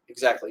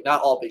 Exactly,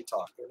 not all big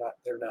talk.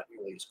 They're not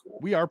nearly as cool.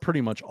 We are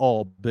pretty much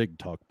all big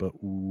talk, but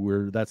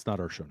that's not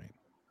our show name.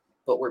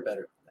 But we're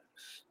better than that.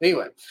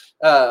 Anyway,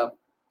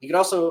 you can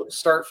also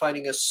start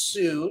finding us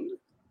soon,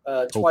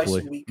 twice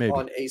a week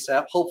on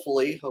ASAP.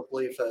 Hopefully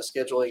if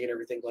scheduling and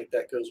everything like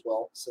that goes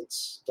well,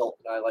 since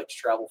Dalton and I like to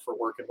travel for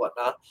work and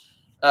whatnot.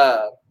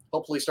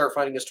 Hopefully start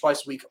finding us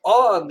twice a week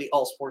on the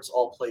All Sports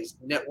All Plays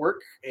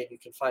network, and you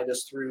can find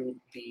us through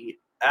the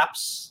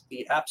apps,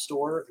 the App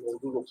Store, the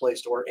Google Play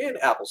Store, and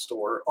Apple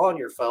Store on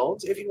your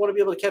phones if you want to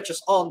be able to catch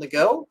us on the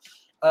go.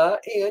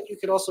 And you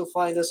can also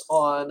find us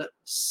on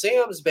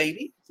Sam's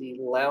Baby, the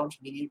Lounge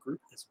Media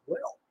Group, as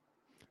well.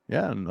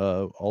 Yeah, and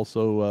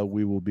also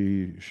we will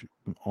be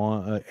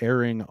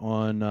airing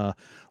on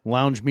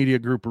Lounge Media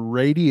Group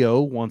Radio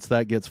once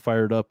that gets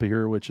fired up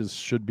here, which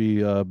should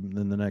be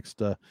in the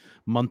next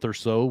month or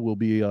so. We'll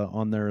be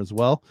on there as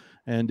well.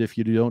 And if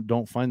you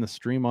don't find the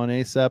stream on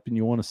ASAP and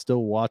you want to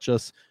still watch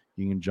us,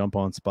 you can jump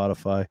on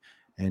Spotify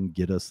and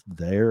get us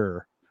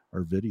there,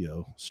 our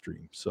video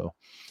stream. So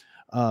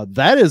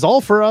that is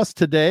all for us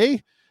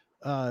today.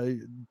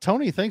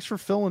 Tony, thanks for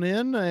filling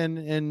in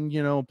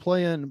and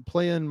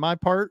playing my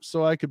part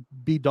so I could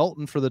be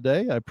Dalton for the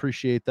day. I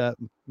appreciate that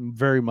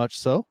very much.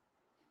 So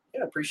yeah,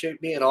 I appreciate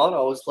being on. I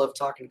always love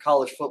talking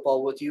college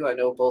football with you. I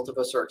know both of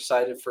us are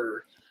excited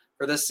for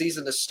this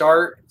season to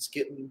start. It's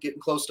getting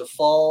close to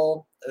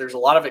fall. There's a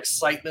lot of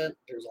excitement.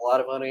 There's a lot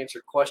of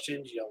unanswered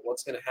questions.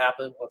 What's going to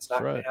happen? What's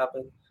not going to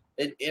happen?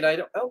 And I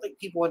don't think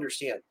people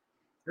understand.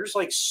 There's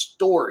like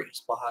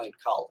stories behind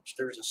college.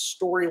 There's a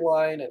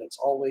storyline, and it's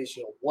always,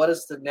 what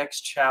is the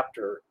next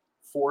chapter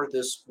for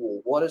this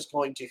school? What is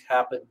going to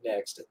happen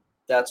next? And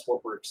that's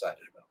what we're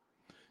excited about.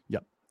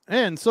 Yep.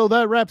 And so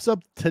that wraps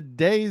up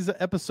today's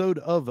episode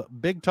of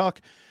Big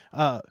Talk.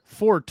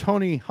 For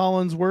Tony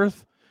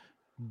Hollinsworth,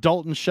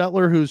 Dalton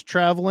Shetler, who's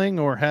traveling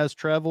or has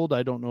traveled.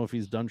 I don't know if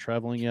he's done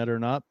traveling yet or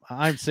not.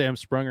 I'm Sam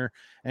Sprunger,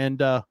 and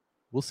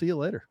we'll see you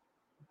later.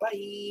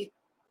 Bye.